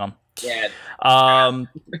working on. Yeah.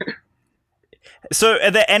 So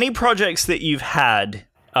are there any projects that you've had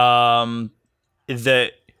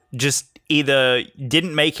that just either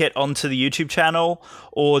didn't make it onto the YouTube channel,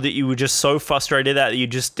 or that you were just so frustrated that you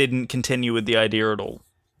just didn't continue with the idea at all?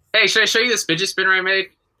 Hey, should I show you this fidget spinner I made?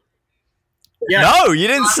 Yeah. No, you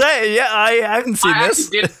didn't say. Yeah, I haven't seen I this.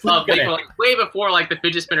 actually did way before the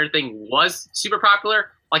fidget spinner thing was super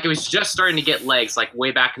popular. It was just starting to get legs,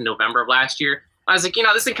 way back in November of last year. I was like,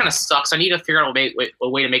 this thing kind of sucks. I need to figure out a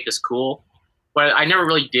way to make this cool. But I never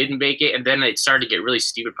really did make it, and then it started to get really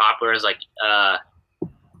stupid popular. I was like,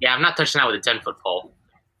 yeah, I'm not touching that with a 10-foot pole.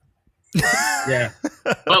 Yeah.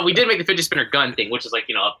 But we did make the fidget spinner gun thing, which is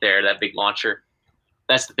up there, that big launcher.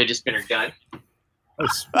 That's the fidget spinner gun.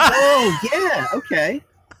 Oh, yeah. Okay.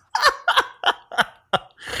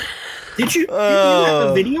 Did you have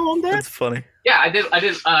a video on that? That's funny. Yeah, I did.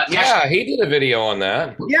 Yeah, he did a video on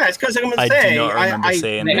that. Yeah, it's because I'm going to I say, do not remember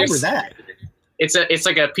seeing remember this. that. It's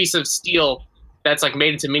like a piece of steel that's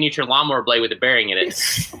made into a miniature lawnmower blade with a bearing in it.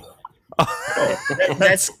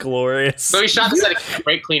 That's glorious. So he shot this at a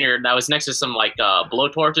brake cleaner that was next to some blow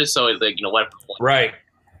torches, so it what? Right.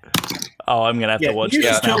 Oh, I'm gonna have to watch you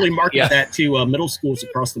this should now. totally market Yeah. that to middle schools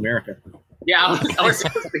across America. Yeah, I was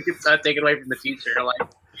supposed to get taken away from the teacher.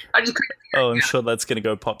 I just couldn't Oh, I'm sure that's gonna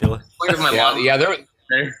go popular. play with my Yeah, lawnmower.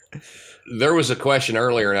 there was a question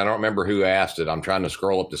earlier, and I don't remember who asked it. I'm trying to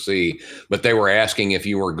scroll up to see, but they were asking if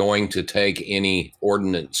you were going to take any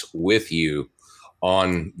ordnance with you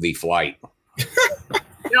on the flight.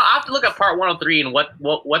 I have to look at part 103 and what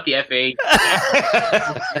the FAA.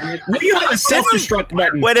 You have a self-destruct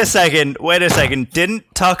button. Wait a second. Didn't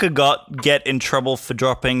Tucker get in trouble for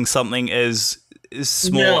dropping something as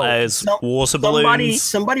small as water balloons?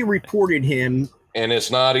 Somebody reported him. And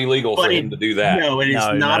it's not illegal for him to do that. No, it is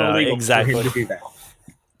not illegal exactly. for him to do that.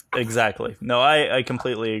 Exactly. No, I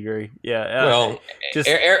completely agree. Yeah. Well, just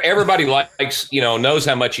everybody likes, knows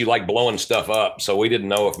how much you like blowing stuff up. So we didn't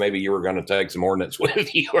know if maybe you were going to take some ordnance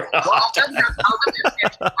with you or not. Well,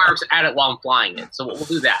 I'll add it while I'm flying it, so we'll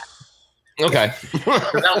do that. Okay.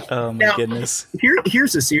 oh my Now- goodness.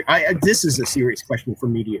 Here's this is a serious question for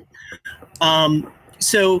me to you.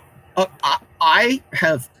 So I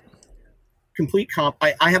have complete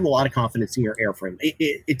I have a lot of confidence in your airframe.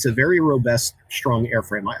 It's a very robust, strong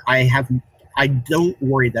airframe. I don't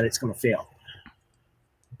worry that it's going to fail.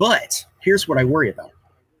 But here's what I worry about.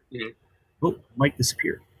 Mhm. Oh, Mike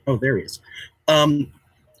disappeared. Oh, there he is. What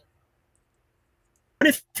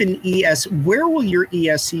if an where will your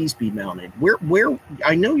ESCs be mounted? Where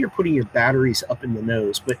I know you're putting your batteries up in the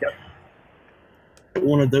nose, but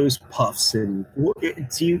one of those puffs, and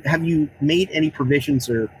have you made any provisions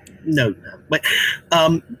or no? But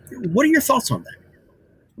what are your thoughts on that?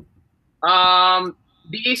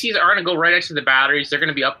 The ACs are going to go right next to the batteries. They're going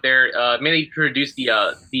to be up there, mainly to reduce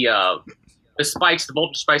the the spikes, the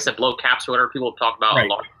voltage spikes that blow caps or whatever people talk about. Right.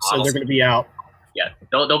 So they're going to be out. Yeah,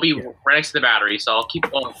 they'll be right next to the battery, so I'll keep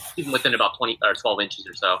them within about 20 or 12 inches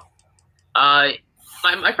or so.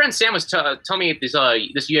 My friend Sam was telling me this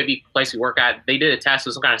UAV place we work at, they did a test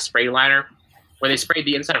with some kind of spray liner where they sprayed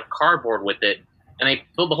the inside of cardboard with it, and they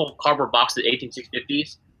filled the whole cardboard box with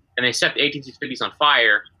 18650s, and they set the 18650s on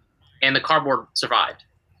fire, and the cardboard survived.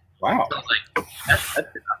 Wow. So that's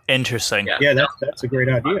Interesting. Yeah, that's a great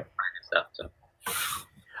idea.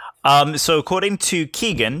 So according to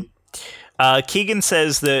Keegan, Keegan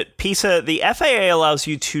says that, Peter, the FAA allows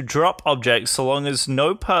you to drop objects so long as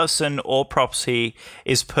no person or property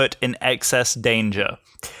is put in excess danger.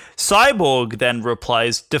 Cyborg then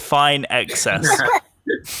replies, define excess.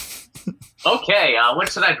 Okay,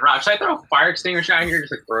 what should I drop? Should I throw a fire extinguisher out here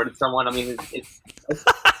just like throw it at someone? I mean, it's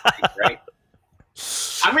right?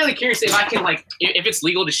 I'm really curious if I can, like, if it's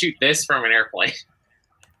legal to shoot this from an airplane.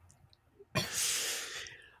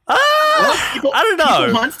 I don't know.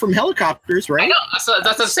 People hunt from helicopters, right? I know. So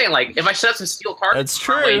that's what I'm saying. Like, if I set up some steel targets, That's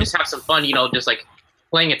true. and just have some fun, just like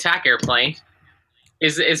playing attack airplane.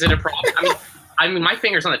 Is it a problem? I mean, my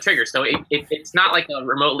finger's on the trigger, so it's not like a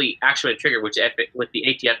remotely actuated trigger, which with the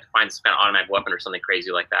ATF defines some kind of automatic weapon or something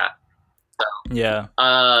crazy like that. So, Yeah.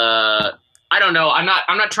 I don't know. I'm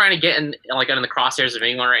not trying to get in the crosshairs of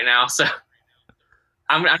anyone right now, so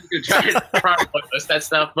I'm going to try to post that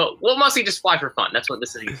stuff. But we'll mostly just fly for fun. That's what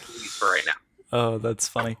this is used for right now. Oh, that's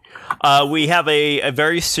funny. We have a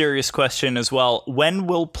very serious question as well. When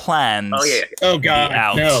will plans? Oh yeah. Oh God,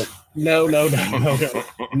 out? No,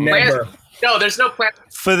 never. No, there's no plan.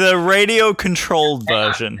 For the radio-controlled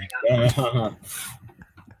version.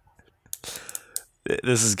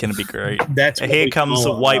 This is going to be great. That's what Here we comes a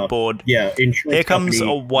call, whiteboard. Yeah, insurance Here comes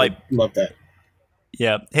company a white. would love that.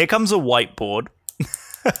 Yeah, here comes a whiteboard.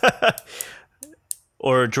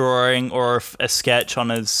 Or a drawing or a sketch on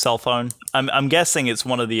his cell phone. I'm guessing it's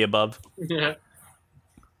one of the above.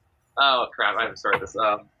 Oh crap! I haven't started this.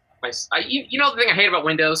 You know the thing I hate about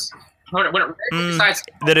Windows when it decides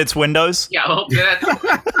That it's Windows? yeah. Well, that's,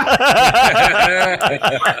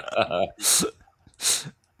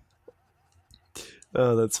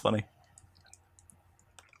 Oh, that's funny.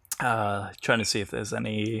 Trying to see if there's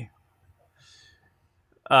any.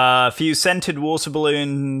 A few scented water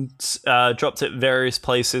balloons dropped at various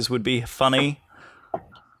places would be funny.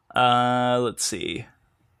 Let's see.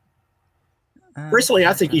 Personally,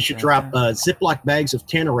 I think you should drop Ziploc bags of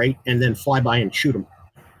Tannerite and then fly by and shoot them.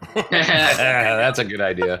 That's a good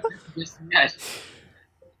idea. yes.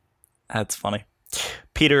 That's funny.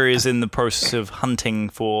 Peter is in the process of hunting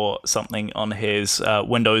for something on his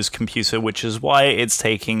Windows computer, which is why it's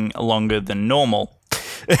taking longer than normal.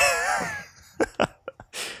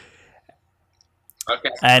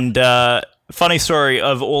 Okay. And funny story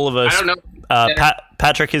of all of us, I don't know.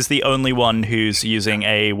 Patrick is the only one who's using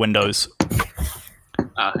a Windows.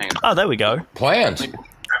 Hang on. Oh, there we go. Plans.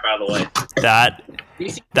 Crap out of the way.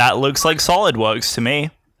 That looks like SolidWorks to me.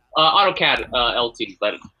 AutoCAD LT.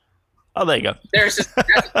 But Oh, there you go.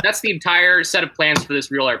 that's the entire set of plans for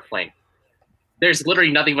this real airplane. There's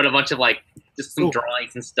literally nothing but a bunch of just some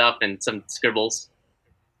drawings and stuff and some scribbles.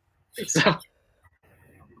 So that's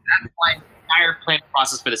my entire planning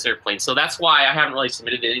process for this airplane. So that's why I haven't really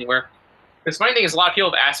submitted it anywhere. The funny thing is, a lot of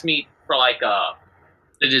people have asked me for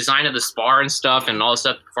the design of the spar and stuff and all this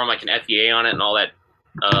stuff to perform an FEA on it and all that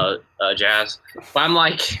jazz. But I'm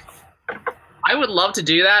like, I would love to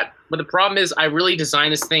do that, but the problem is I really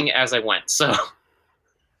designed this thing as I went. So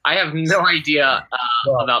I have no idea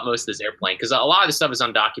about most of this airplane because a lot of this stuff is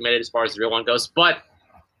undocumented as far as the real one goes. But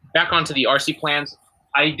back onto the RC plans,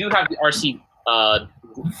 I do have the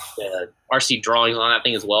RC drawings on that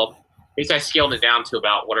thing as well. Basically, I scaled it down to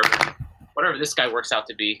about whatever this guy works out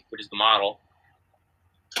to be, which is the model.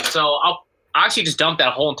 So I'll actually just dump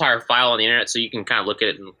that whole entire file on the internet so you can kind of look at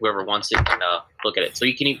it and whoever wants it can look at it. So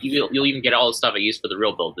you'll even get all the stuff I use for the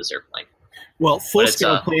real build of this airplane. Well,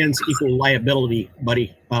 full-scale plans equal liability,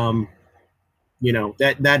 buddy.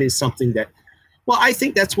 That is something that. Well, I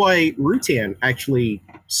think that's why Rutan actually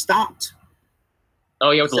stopped.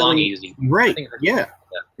 Oh yeah, with the long easy. Right. Yeah.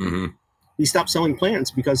 Mm-hmm. He stopped selling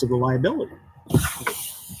plans because of the liability.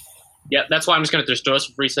 Yeah, that's why I'm just going to throw us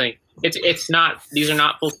for free saying it's not. These are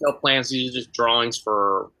not full-scale plans. These are just drawings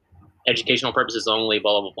for educational purposes only.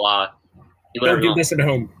 Blah blah blah. Don't do this at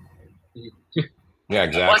home. Yeah,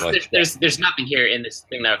 exactly. Plus, there's nothing here in this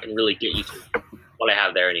thing that can really get you to what I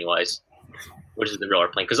have there, anyways, which is the real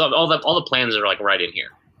airplane. Because all the plans are right in here.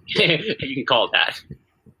 You can call it that.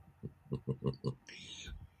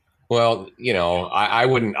 Well,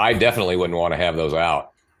 I definitely wouldn't want to have those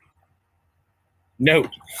out. No.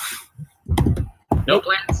 No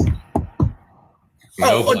plans.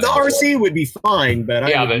 No The plans. RC would be fine, but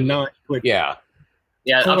Yeah, I would but- not put Yeah.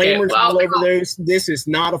 Yeah. Okay. disclaimers Well, all over those. This is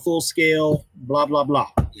not a full scale. Blah blah blah.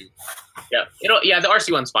 yeah. The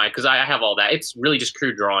RC one's fine because I have all that. It's really just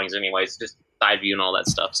crude drawings, anyways. Just side view and all that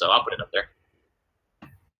stuff. So I'll put it up there.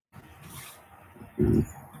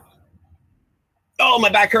 Oh, my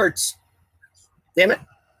back hurts. Damn it.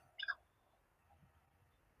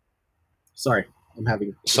 Sorry, I'm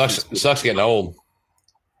having. Sucks getting old.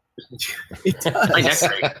 It does. My neck's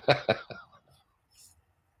great.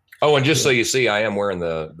 Oh, and just so you see, I am wearing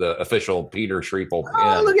the official Peter Schriepel pin.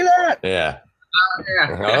 Oh, look at that. Yeah.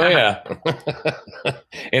 Yeah. Oh yeah.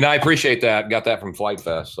 And I appreciate that. Got that from Flight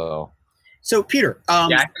Fest. So So, Peter,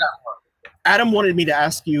 Yeah. Adam wanted me to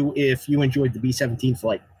ask you if you enjoyed the B-17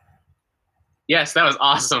 flight. Yes, that was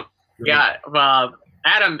awesome. Yeah.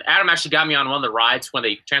 Adam actually got me on one of the rides when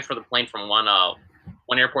they transferred the plane from one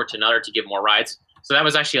airport to another to give more rides. So that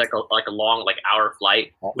was actually like a long hour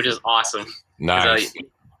flight, which is awesome. 'Cause, nice.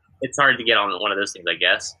 it's hard to get on one of those things, I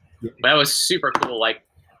guess. Yeah. But that was super cool. Like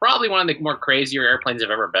probably one of the more crazier airplanes I've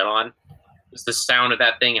ever been on. Just the sound of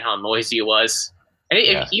that thing and how noisy it was. And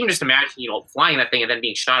Yeah. you can just imagine, flying that thing and then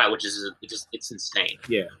being shot at, which is it's insane.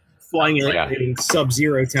 Flying Yeah. in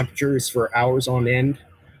sub-zero temperatures for hours on end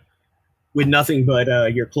with nothing but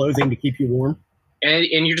your clothing to keep you warm. And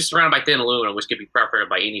you're just surrounded by thin aluminum, which could be separated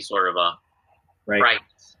by any sort of Right.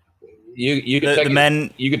 You can The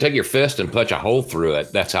men, you can take your fist and punch a hole through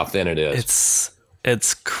it. That's how thin it is.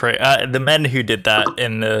 it's crazy. The men who did that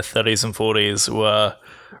in the 30s and 40s were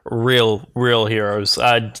real heroes.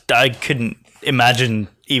 I couldn't imagine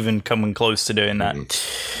even coming close to doing that.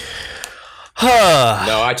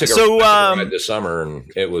 No, I took a So, ride this summer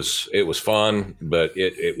and it was fun, but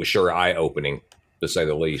it was sure eye opening to say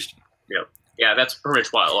the least. Yeah, that's pretty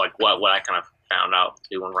much what I kind of found out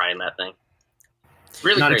doing riding that thing.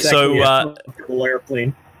 Really Not great. exactly So, a comfortable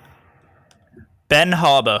airplane. Ben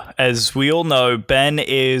Harbour, as we all know, Ben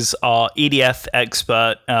is our EDF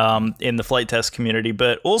expert in the flight test community,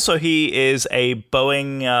 but also he is a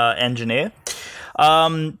Boeing engineer.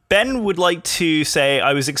 Ben would like to say,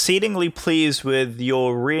 I was exceedingly pleased with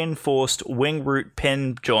your reinforced wing root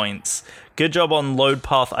pin joints. Good job on load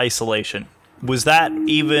path isolation. Was that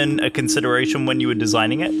even a consideration when you were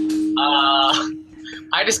designing it?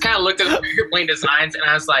 I just kind of looked at the airplane designs and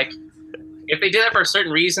I was like, if they did that for a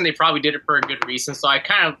certain reason, they probably did it for a good reason. So I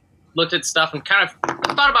kind of looked at stuff and kind of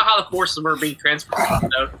thought about how the forces were being transferred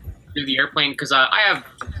through the airplane because I have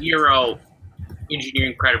zero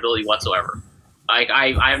engineering credibility whatsoever. Like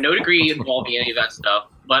I have no degree involved in any of that stuff,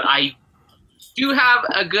 but I do have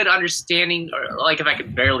a good understanding, or like if I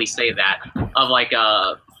could barely say that,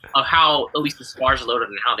 of how at least the spars are loaded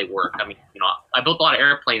and how they work. I mean, I built a lot of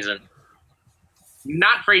airplanes and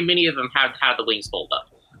not very many of them have the wings fold up,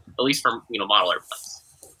 at least for model airplanes.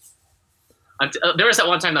 There was that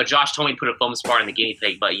one time though, Josh told me to put a foam spar in the guinea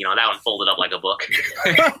pig, but that one folded up like a book.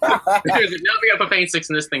 We gotta put paint sticks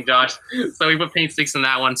in this thing, Josh. So we put paint sticks in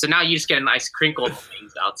that one. So now you just get a nice crinkled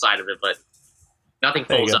things outside of it, but nothing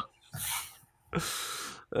There you folds go. up.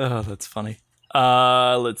 Oh, that's funny.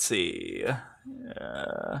 Let's see.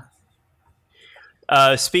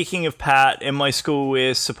 Speaking of Pat, in my school,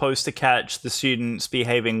 we're supposed to catch the students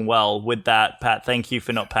behaving well. With that, Pat, thank you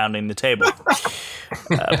for not pounding the table.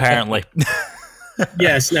 Apparently.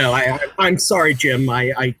 Yes, no, I'm sorry, Jim.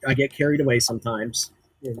 I get carried away sometimes.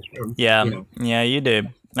 And, Yeah, yeah, you do.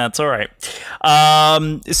 That's all right.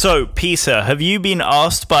 So, Pisa, have you been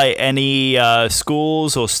asked by any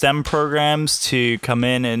schools or STEM programs to come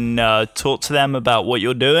in and talk to them about what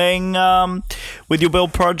you're doing with your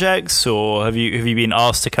build projects, or have you been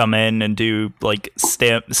asked to come in and do like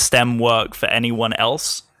STEM work for anyone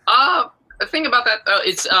else? The thing about that though,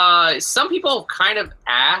 it's some people kind of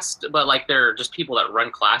asked, but like they're just people that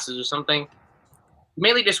run classes or something.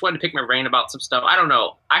 Mainly just wanted to pick my brain about some stuff. I don't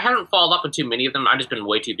know. I haven't followed up on too many of them. I've just been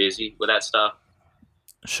way too busy with that stuff.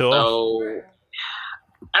 Sure. So,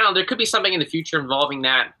 I don't know. There could be something in the future involving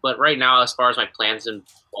that. But right now, as far as my plans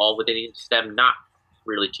involved with any STEM, not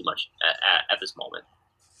really too much at this moment.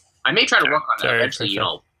 I may try to work on that eventually,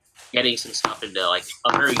 getting some stuff into like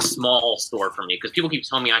a very small store for me. Because people keep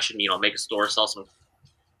telling me I should, make a store, sell some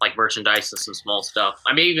like merchandise and some small stuff.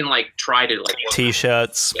 I may even like try to like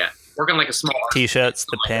T-shirts. Yeah. Work on like a small T-shirts,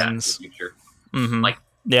 the like pins. in the future. Mm-hmm. Like,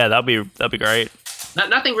 yeah, that'd be great.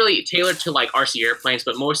 Nothing really tailored to like RC airplanes,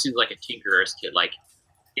 but mostly like a tinkerer's kit. Like,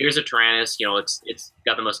 here's a Tyrannus, it's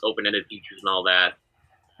got the most open-ended features and all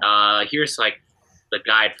that. Here's like the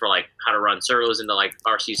guide for like how to run servos into like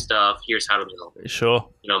RC stuff. Here's how to Sure.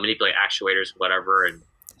 manipulate actuators, whatever, and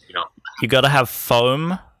You got to have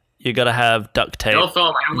foam You gotta have duct tape. No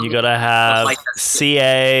foam. You gotta have like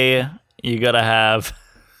CA. You gotta have.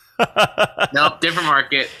 Nope, different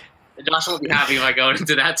market. Josh won't be happy if I go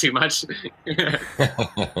into that too much.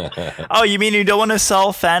 Oh, you mean you don't want to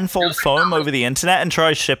sell fan fold foam over the internet and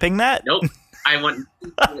try shipping that? Nope, I wouldn't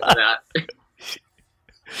do that.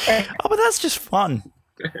 Oh, but that's just fun.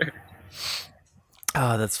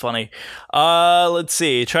 Oh, that's funny. Let's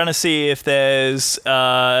see. Trying to see if there's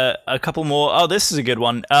a couple more. Oh, this is a good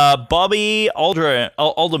one. Bobby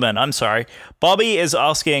Alderman. I'm sorry. Bobby is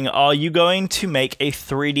asking, are you going to make a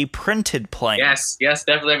 3D printed plane? Yes,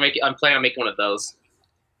 definitely. I'm planning on making one of those.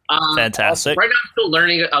 Fantastic. Right now, I'm still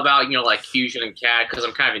learning about like Fusion and CAD because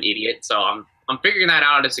I'm kind of an idiot. So I'm figuring that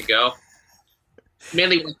out as I go.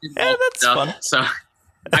 Mainly, Yeah, that's stuff. fun. So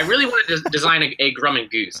I really want to design a Grumman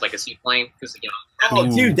Goose, like a seaplane, because Oh,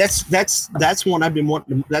 dude, that's one I've been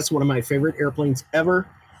wanting. That's one of my favorite airplanes ever,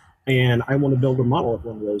 and I want to build a model of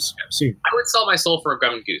one of those soon. I would sell my soul for a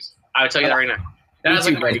Grumman Goose. I would tell you that right now. That is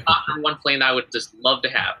like my top #1 plane that I would just love to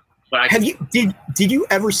have. But did you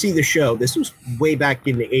ever see the show? This was way back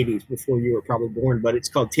in the '80s, before you were probably born. But it's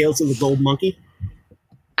called Tales of the Gold Monkey.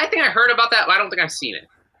 I think I heard about that, but I don't think I've seen it.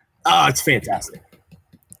 Oh, it's fantastic.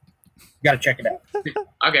 You gotta check it out.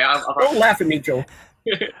 Okay, Don't laugh at me, Joel.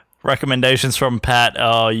 Recommendations from Pat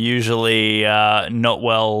are usually not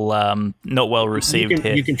well received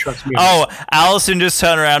here. You can trust me. Oh, Allison just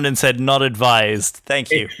turned around and said, "Not advised."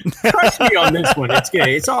 Thank you. Trust me on this one. It's good.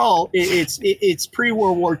 It's all. It's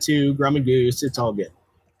pre-World War II Grumman Goose. It's all good.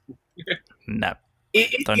 No,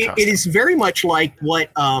 It is very much like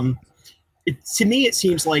what. To me, it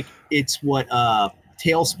seems like it's what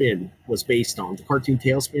Tailspin was based on. The cartoon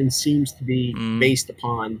Tailspin seems to be based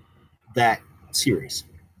upon that series.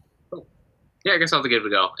 Yeah, I guess I'll have to give it a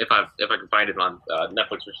go if I can find it on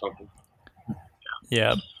Netflix or something.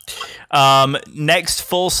 Yeah. Next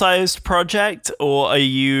full-sized project, or are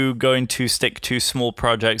you going to stick to small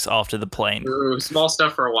projects after the plane? Ooh, small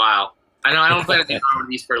stuff for a while. I know I don't plan to get on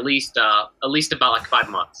these for at least about like 5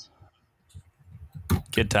 months.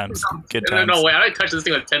 Good times. Good No, times. no way! I don't touch this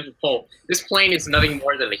thing with a 10-foot pole. This plane is nothing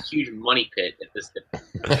more than a huge money pit at this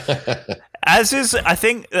point. As is, I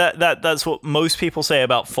think that's what most people say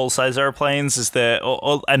about full-size airplanes is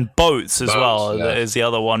and boats as well is the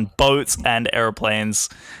other one. Boats and airplanes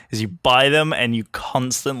is you buy them and you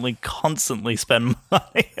constantly spend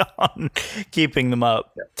money on keeping them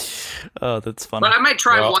up. Oh, that's funny. But I might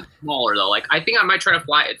try one smaller though. Like I think I might try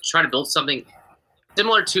to build something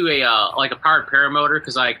similar to a powered paramotor,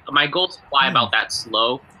 because like my goal is to fly about that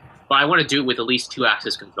slow. But I want to do it with at least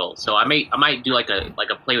 2-axis control. So I might do like a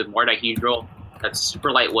play with Mordihedral that's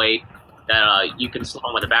super lightweight that you can slow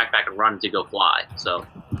on with a backpack and run to go fly. So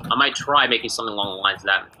I might try making something along the lines of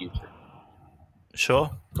that in the future. Sure.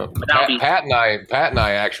 Pat and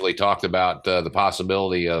I actually talked about the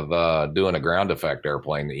possibility of doing a ground effect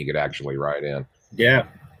airplane that you could actually ride in. Yeah.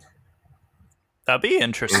 That'd be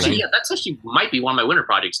interesting. Actually, yeah, that's actually might be one of my winter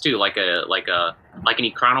projects too, like an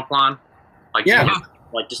Econoplane. Like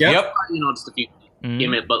just just a few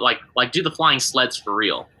image, but like do the flying sleds for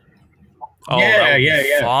real. Oh,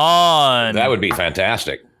 yeah. Fun. That would be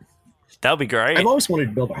fantastic. That would be great. I've always wanted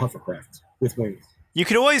to build a hovercraft with wings. You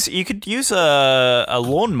could use a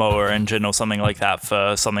lawnmower engine or something like that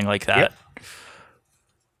for something like that. Yep.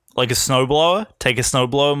 Like a snowblower. Take a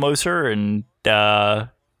snowblower motor and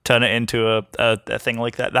turn it into a thing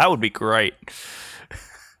like that. That would be great.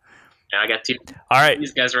 Yeah, I got two. All right,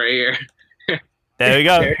 these guys right here. There we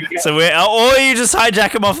go. So or you just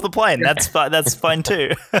hijack them off the plane. That's fine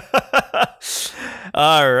too.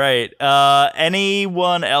 All right.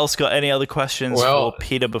 Anyone else got any other questions for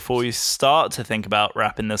Peter before we start to think about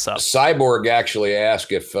wrapping this up? Cyborg actually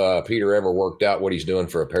asked if Peter ever worked out what he's doing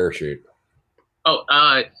for a parachute.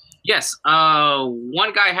 Oh, yes.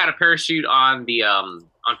 One guy had a parachute on the on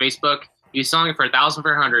Facebook. He was selling it for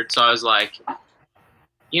 $1,400. So I was like,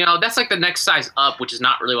 that's like the next size up, which is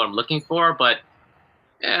not really what I'm looking for, but.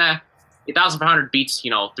 $1,500 beats,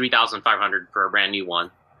 $3,500 for a brand new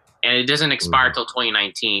one, and it doesn't expire till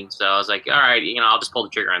 2019. So I was like, all right, I'll just pull the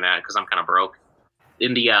trigger on that because I'm kind of broke.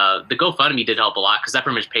 In the GoFundMe did help a lot because that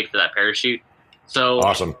pretty much paid for that parachute. So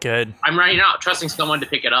awesome, good. I'm right now trusting someone to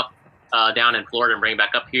pick it up down in Florida and bring it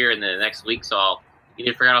back up here in the next week. So I'll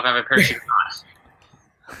either figure out if I have a parachute or not.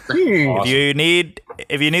 Awesome.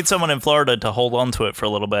 If you need someone in Florida to hold on to it for a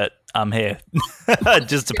little bit, I'm here. It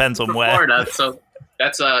just depends on where. Florida, so.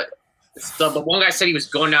 That's the one guy said he was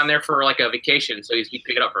going down there for like a vacation, so he'd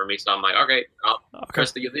pick it up for me. So I'm like, okay, I'll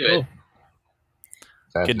trust that you'll do it.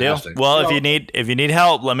 Cool. Good deal. Well, if you need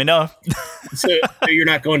help, let me know. So you're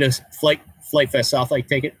not going to Flight Fest South Lake,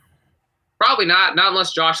 take it? Probably not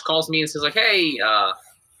unless Josh calls me and says like, hey,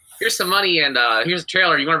 here's some money and here's a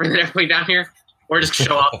trailer. You want to bring the airplane down here? Or just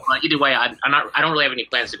show up. Either way, I don't really have any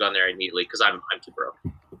plans to go in there immediately because I'm too broke.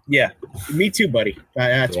 Yeah, me too, buddy.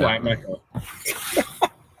 That's why I'm not going.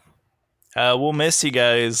 We'll miss you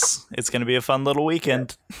guys. It's going to be a fun little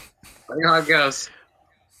weekend. I know how it goes.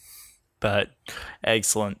 But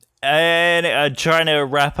excellent. And trying to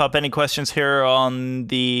wrap up any questions here on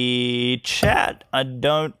the chat. I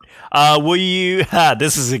don't. Will you?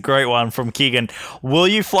 This is a great one from Keegan. Will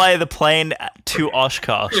you fly the plane to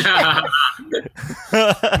Oshkosh? Maybe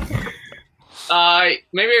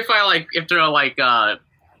if I have to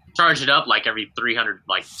charge it up like every 300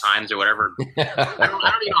 times or whatever. I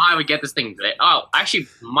don't even know how I would get this thing. Oh, actually,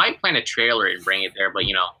 might plan a trailer and bring it there, but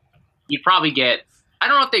you'd probably get. I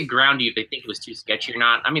don't know if they ground you if they think it was too sketchy or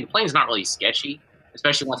not. I mean, the plane's not really sketchy,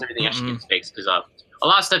 especially once everything actually gets fixed. Because a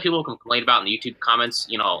lot of stuff people complain about in the YouTube comments,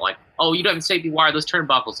 oh, you don't have safety wire those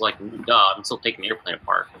turnbuckles. Like, duh, I'm still taking the airplane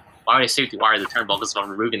apart. Why would I safety wire the turnbuckles if I'm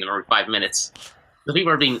removing them every 5 minutes? The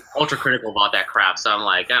people are being ultra critical about that crap. So I'm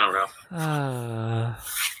like, I don't know.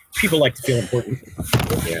 People like to feel important.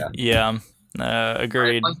 Yeah.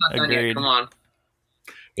 Agreed. Agreed. Come on.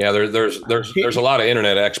 Yeah, there's a lot of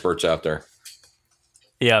internet experts out there.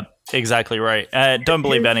 Yeah, exactly right. Don't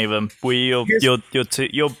believe any of them. You're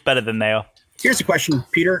better than they are. Here's a question,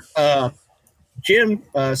 Peter. Jim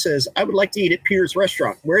says, I would like to eat at Peter's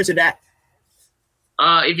restaurant. Where is it at?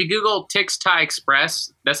 If you Google Tiks Thai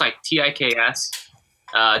Express, that's like TIKS,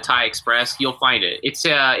 Thai Express, you'll find it. It's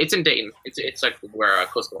in Dayton. It's like where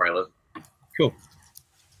close to where I live. Cool.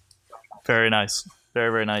 Very nice.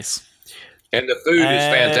 Very, very nice. And the food is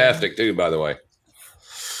fantastic too, by the way.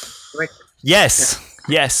 Yes.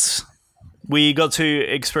 Yes. We got to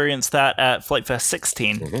experience that at Flight Fest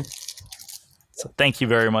 16. Mm-hmm. So thank you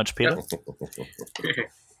very much, Peter. We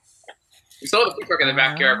still have the food truck in the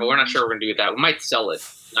backyard, but we're not sure we're going to do that. We might sell it.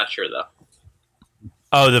 Not sure, though.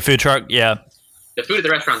 Oh, the food truck? Yeah. The food at the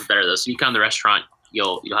restaurant is better, though. So you come to the restaurant,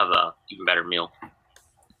 you'll have a even better meal.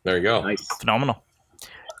 There you go. Nice. Phenomenal.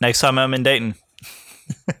 Next time I'm in Dayton.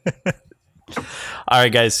 All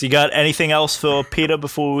right, guys. You got anything else for Peter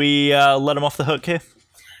before we let him off the hook here?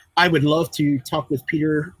 I would love to talk with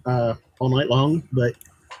Peter all night long, but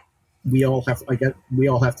we all have to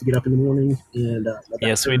get up in the morning and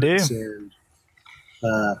yes, we do.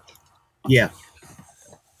 And yeah,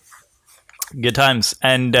 good times.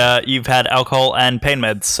 And you've had alcohol and pain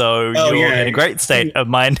meds, so you're in a great state of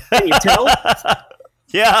mind. Can you tell?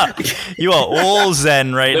 Yeah, you are all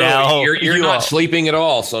zen right now. You're not sleeping at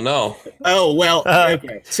all, so no. Oh well,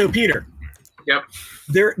 okay. So Peter, yep.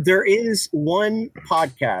 There is one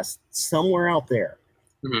podcast somewhere out there.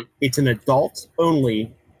 Mm-hmm. It's an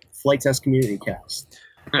adult-only Flight Test Community Cast.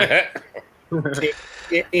 And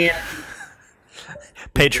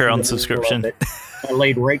Patreon subscription. I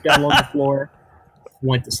laid right down on the floor,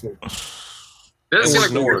 went to sleep. Doesn't seem like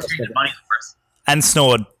snored. we're money for us. And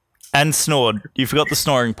snored. And snored. You forgot the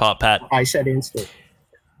snoring part, Pat. I said instant.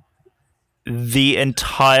 The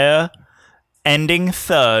entire ending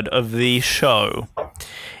third of the show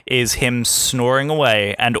is him snoring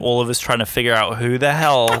away and all of us trying to figure out who the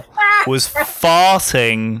hell was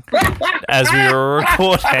farting as we were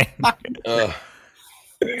recording.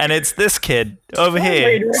 And it's this kid over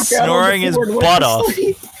here right snoring his went butt to off.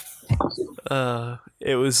 sleep.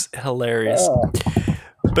 It was hilarious.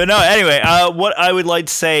 But no, anyway, what I would like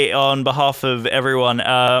to say on behalf of everyone,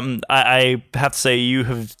 I have to say you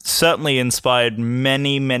have certainly inspired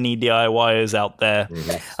many, many DIYers out there.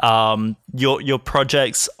 Mm-hmm. Your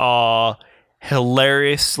projects are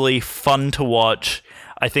hilariously fun to watch.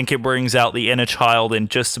 I think it brings out the inner child in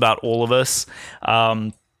just about all of us.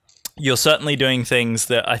 You're certainly doing things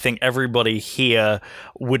that I think everybody here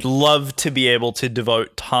would love to be able to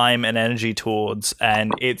devote time and energy towards,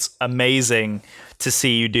 and it's amazing to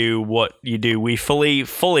see you do what you do. We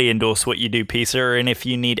fully endorse what you do, Peter, and if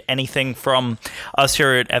you need anything from us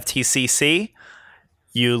here at FTCC,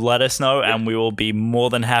 you let us know, and we will be more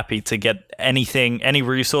than happy to get anything, any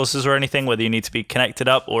resources or anything, whether you need to be connected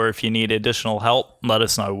up or if you need additional help, let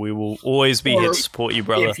us know. We will always be here to support you,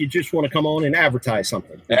 brother. If you just want to come on and advertise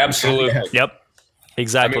something. Absolutely. Yep.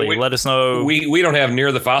 Exactly. I mean, let us know. We don't have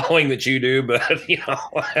near the following that you do, but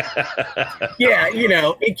Yeah,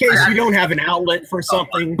 in case you don't have an outlet for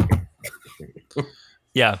something.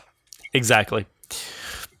 Yeah, exactly.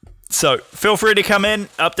 So feel free to come in,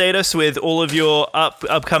 update us with all of your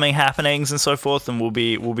upcoming happenings and so forth, and we'll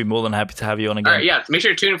be more than happy to have you on again. All right, yeah. Make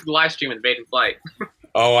sure to tune in for the live stream at the Bait and Flight.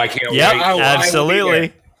 oh, I can't Yep, wait.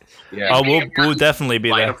 absolutely. Yeah. Oh, we'll definitely be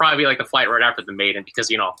Flight. there. It'll probably be like the flight right after the Maiden because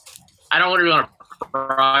I don't want to be on a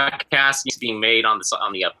broadcast is being made on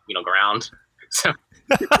the ground. So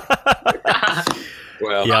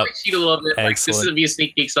Well, Yep. I'll cheat a little bit. Like, this is be a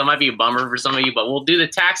sneak peek, so it might be a bummer for some of you. But we'll do the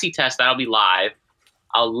taxi test. That'll be live.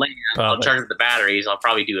 I'll land. I'll Perfect. charge up the batteries. I'll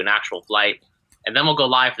probably do an actual flight, and then we'll go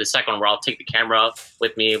live for the second one where I'll take the camera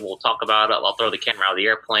with me. We'll talk about it. I'll throw the camera out of the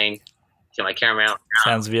airplane. Get my camera out.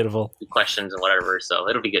 Sounds beautiful. Do questions and whatever. So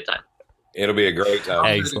it'll be a good time. it'll be a great time.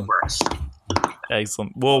 Hey. Hopefully it works.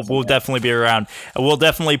 Excellent. We'll definitely be around. And we'll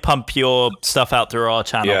definitely pump your stuff out through our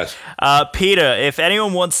channel. Yes. Peter, if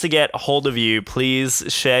anyone wants to get a hold of you, please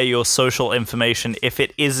share your social information if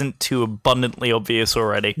it isn't too abundantly obvious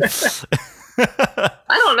already. I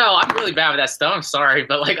don't know. I'm really bad with that stuff. I'm sorry,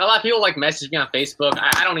 but like a lot of people like message me on Facebook.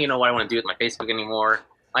 I don't even know what I want to do with my Facebook anymore.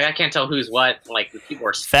 Like I can't tell who's what. Like people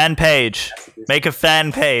are. Fan page. Make a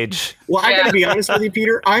fan page. Well, I got to be honest with you,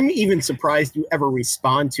 Peter. I'm even surprised you ever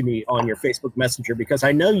respond to me on your Facebook Messenger because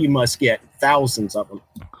I know you must get thousands of them.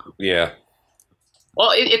 Yeah.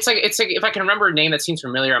 Well, it's like if I can remember a name that seems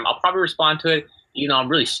familiar, I'll probably respond to it. You know, I'm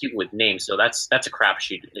really stupid with names, so that's a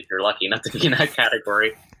crapshoot if you're lucky enough to be in that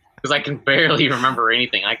category because I can barely remember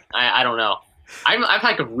anything. I don't know. I've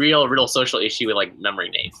like a real social issue with like memory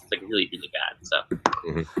names. It's like really bad.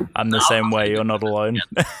 So I'm the same way. You're not alone.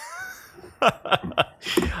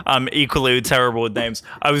 I'm equally terrible with names.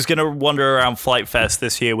 I was going to wander around Flight Fest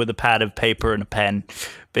this year with a pad of paper and a pen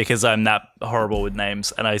because I'm that horrible with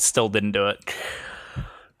names, and I still didn't do it.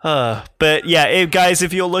 But yeah, guys,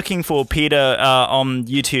 if you're looking for Peter on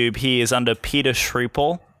YouTube, he is under Peter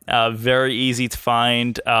Schriepel. Very easy to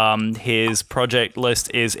find. His project list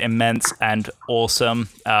is immense and awesome.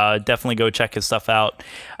 Definitely go check his stuff out.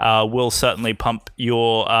 We'll certainly pump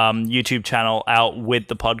your YouTube channel out with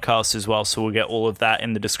the podcast as well, so we'll get all of that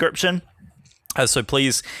in the description. So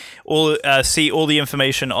please see all the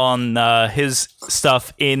information on his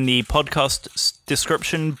stuff in the podcast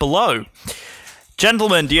description below.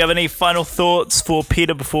 Gentlemen, do you have any final thoughts for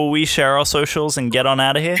Peter before we share our socials and get on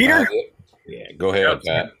out of here? Peter, Yeah. Go ahead,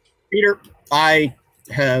 Pat. Peter, I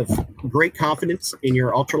have great confidence in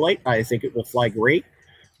your ultralight. I think it will fly great.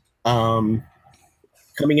 Coming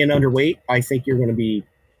in underweight, I think you're going to be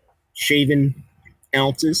shaving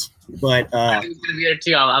ounces, but I think it's gonna be there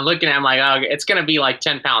too. I'm looking at. I'm like, oh, it's gonna be like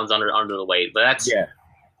 10 pounds under the weight, but that's yeah.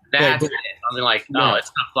 that's But- it. I mean, like, no, Yeah. it's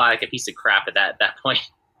gonna fly like a piece of crap at that point.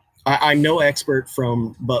 I'm no expert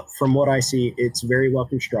but from what I see, it's very well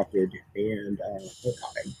constructed, and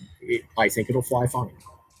I think it'll fly fine.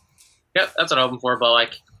 Yep, that's what I'm hoping for. But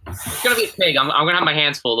like, it's gonna be a pig. I'm gonna have my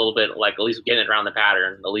hands full a little bit, like at least getting it around the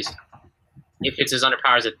pattern. At least if it's as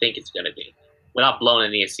underpowered as I think it's gonna be, without blowing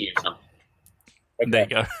an ESC or something. There you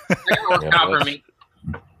go. It's gonna work out for me.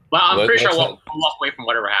 But I'm pretty sure let's we'll walk away from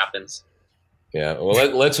whatever happens. Yeah.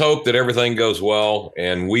 Well, let's hope that everything goes well,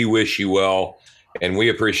 and we wish you well. And we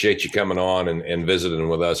appreciate you coming on and visiting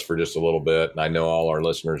with us for just a little bit. And I know all our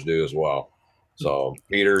listeners do as well. So,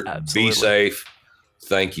 Peter, Absolutely. be safe.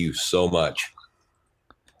 Thank you so much.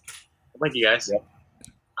 Thank you guys. Yep.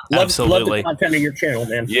 Love Absolutely. the content of your channel,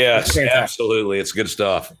 man. Yes, It's fantastic. absolutely. It's good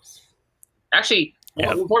stuff. Actually,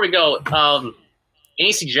 Yeah. before we go,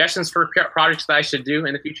 any suggestions for projects that I should do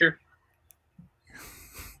in the future?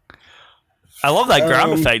 I love that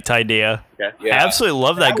ground effect idea. Okay. I absolutely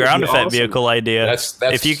love that That would ground be effect awesome. vehicle idea. That's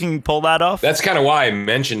if you can pull that off. That's kind of why I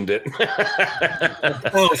mentioned it.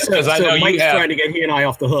 Oh, so, 'Cause I know you Mike's have- trying to get he and I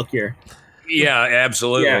off the hook here. Yeah,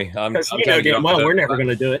 absolutely. Because I'm you trying know to get damn off well the we're hook. never going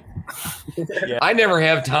to do it. I never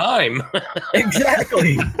have time.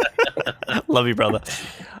 Exactly. Love you, brother.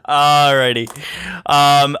 Alrighty.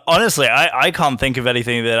 Honestly, I can't think of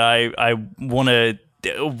anything that I want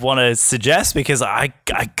to suggest because I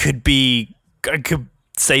could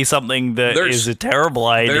say something that There's- is a terrible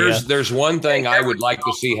idea. There's one thing I would like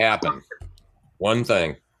to see happen. One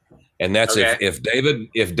thing. And that's Okay. if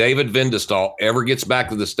David Vindestall ever gets back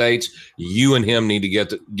to the States, you and him need to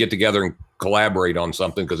get together and collaborate on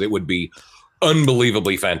something because it would be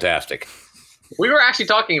unbelievably fantastic. We were actually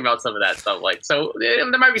talking about some of that stuff, like so. There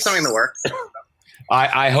might be something in the works.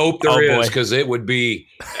 I hope there Oh, is boy. because it would be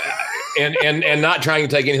and not trying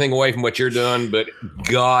to take anything away from what you're doing, but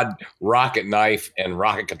God, Rocket Knife and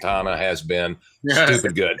Rocket Katana has been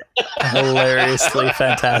stupid good. Hilariously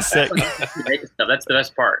fantastic. That's the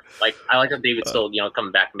best part. Like I like how David's still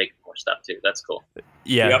coming back and making more stuff too. That's cool.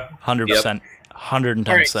 Yeah, Yep. 100%.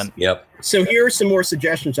 110%. Yep. So here are some more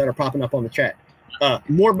suggestions that are popping up on the chat.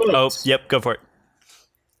 More Oh, boats. yep, go for it.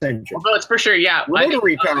 Engine. Well, it's for sure. Yeah, I think,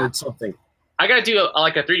 Rotary powered something. I gotta do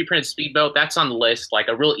like a 3D printed speedboat. That's on the list. Like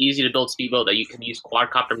a real easy to build speedboat that you can use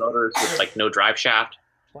quadcopter motors with like no drive shaft.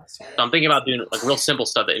 So I'm thinking about doing like real simple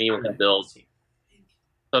stuff that anyone can build.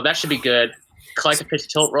 So that should be good. Collective pitch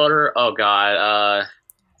tilt rotor. Oh god.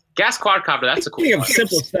 Gas quadcopter. That's a cool Speaking one. of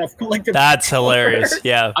simple stuff, collective. That's hilarious.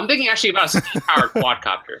 Yeah. I'm thinking actually about a steam powered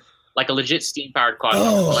quadcopter, like a legit steam powered quadcopter.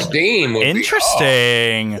 Oh, Like, Steam. would be-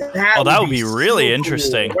 Interesting. That would be really so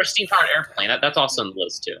interesting. or steam powered airplane. That's also on the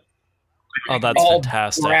list too. Oh, that's All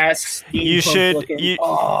fantastic. brass, You steampunk should looking. you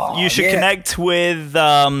Oh, you should yeah. connect with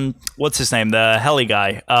what's his name, the heli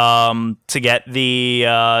guy, to get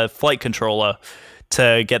the flight controller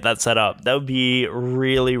to get that set up. That would be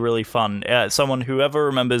really, really fun. Whoever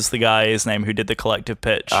remembers the guy's name who did the collective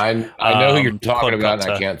pitch. I know who you're the talking about, and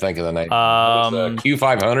I quadcopter. can't think of the name. It was,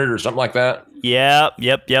 Q500 or something like that. Yep.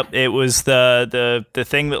 It was the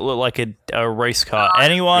thing that looked like a race car.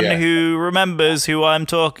 Anyone Yeah. who remembers who I'm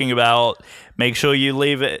talking about, make sure you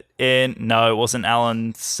leave it in. No, it wasn't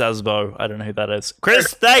Alan Sasbo. I don't know who that is.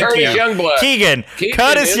 Chris, thank Curtis you. Youngblood. Keegan. Keegan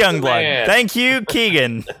Curtis is the Youngblood. man. Thank you,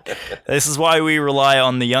 Keegan. This is why we rely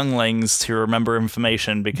on the younglings to remember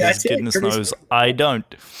information, because That's it, goodness Curtis. knows I don't.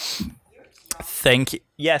 Thank you.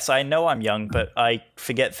 Yes, I know I'm young, but I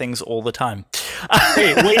forget things all the time.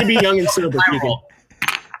 Hey, way to be young and sober, Keegan.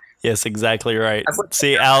 Yes, exactly right.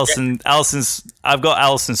 See, Allison's. I've got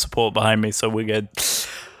Allison's support behind me, so we're good.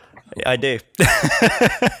 I do.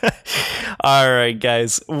 All right,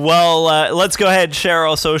 guys. Well, let's go ahead and share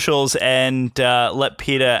our socials and let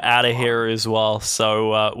Peter out of here as well,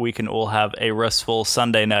 so we can all have a restful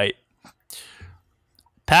Sunday night.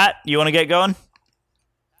 Pat, you want to get going?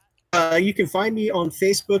 You can find me on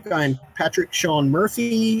Facebook. I'm Patrick Sean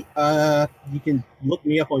Murphy. You can look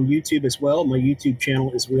me up on YouTube as well. My YouTube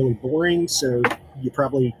channel is really boring, so you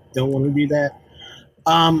probably don't want to do that.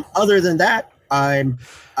 Other than that, I'm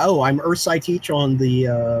Earths I Teach on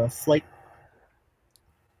the flight,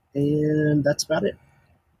 and that's about it.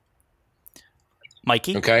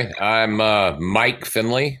 Mikey? Okay, I'm Mike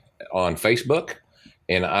Finley on Facebook,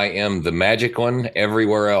 and I am the magic one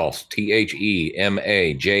everywhere else. THEMAJIK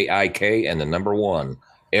and the number 1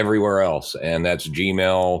 everywhere else, and that's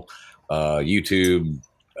Gmail, YouTube,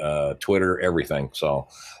 Twitter, everything. So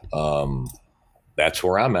that's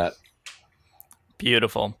where I'm at.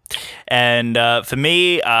 Beautiful. And for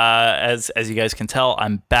me, as you guys can tell,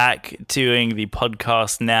 I'm back doing the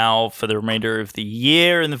podcast now for the remainder of the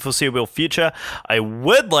year and the foreseeable future. I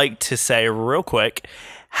would like to say real quick,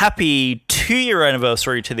 happy 2-year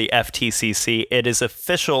anniversary to the FTCC. It is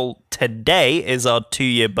official. Today is our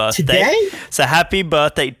 2-year birthday. Today? So happy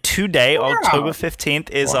birthday today. Wow. October 15th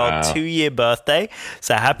is our 2-year birthday.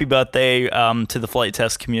 So happy birthday to the Flight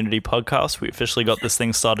Test Community Podcast. We officially got this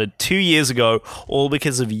thing started 2 years ago, all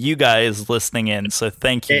because of you guys listening in. So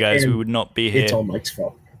thank you guys. We would not be here. It's all Mike's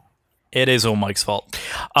fault. It is all Mike's fault.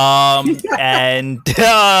 And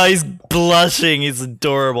he's blushing. He's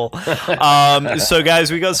adorable. So,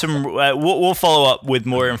 guys, we got some. We'll follow up with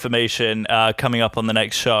more information coming up on the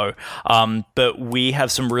next show. But we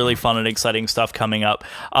have some really fun and exciting stuff coming up.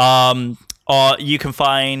 You can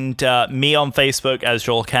find me on Facebook as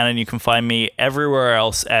Joel Cannon. You can find me everywhere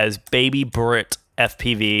else as Baby Brit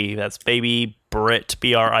FPV. That's Baby Brit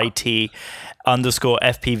BRIT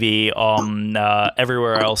 _FPV on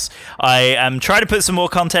everywhere else. I am trying to put some more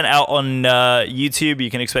content out on YouTube.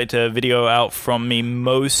 You can expect a video out from me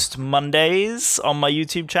most Mondays on my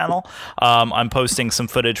YouTube channel. I'm posting some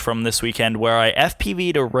footage from this weekend where I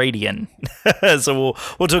FPV'd a Radian. So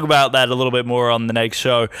we'll talk about that a little bit more on the next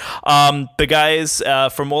show. But guys,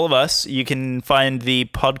 from all of us, you can find the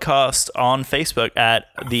podcast on Facebook at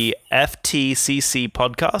the FTCC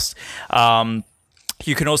Podcast.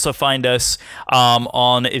 You can also find us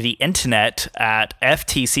on the internet at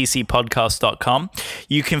ftccpodcast.com.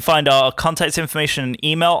 You can find our contact information and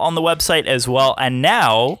email on the website as well. And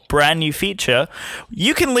now, brand new feature,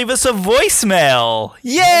 you can leave us a voicemail.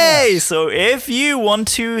 Yay! So if you want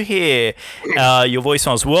to hear your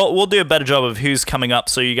voicemails, we'll do a better job of who's coming up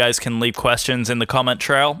so you guys can leave questions in the comment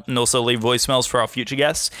trail and also leave voicemails for our future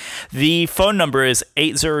guests. The phone number is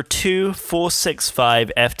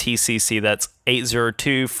 802-465-FTCC. That's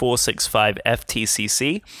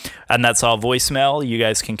 802-465-FTCC, and that's our voicemail. You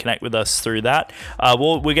guys can connect with us through that.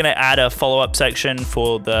 We're going to add a follow-up section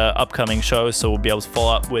for the upcoming show, so we'll be able to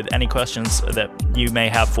follow up with any questions that you may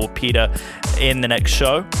have for Peter in the next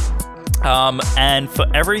show. And for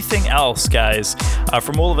everything else, guys,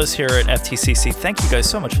 from all of us here at FTCC, thank you guys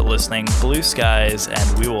so much for listening. Blue skies,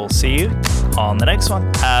 and we will see you on the next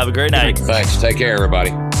one. Have a great night. Thanks. Take care,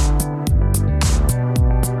 everybody.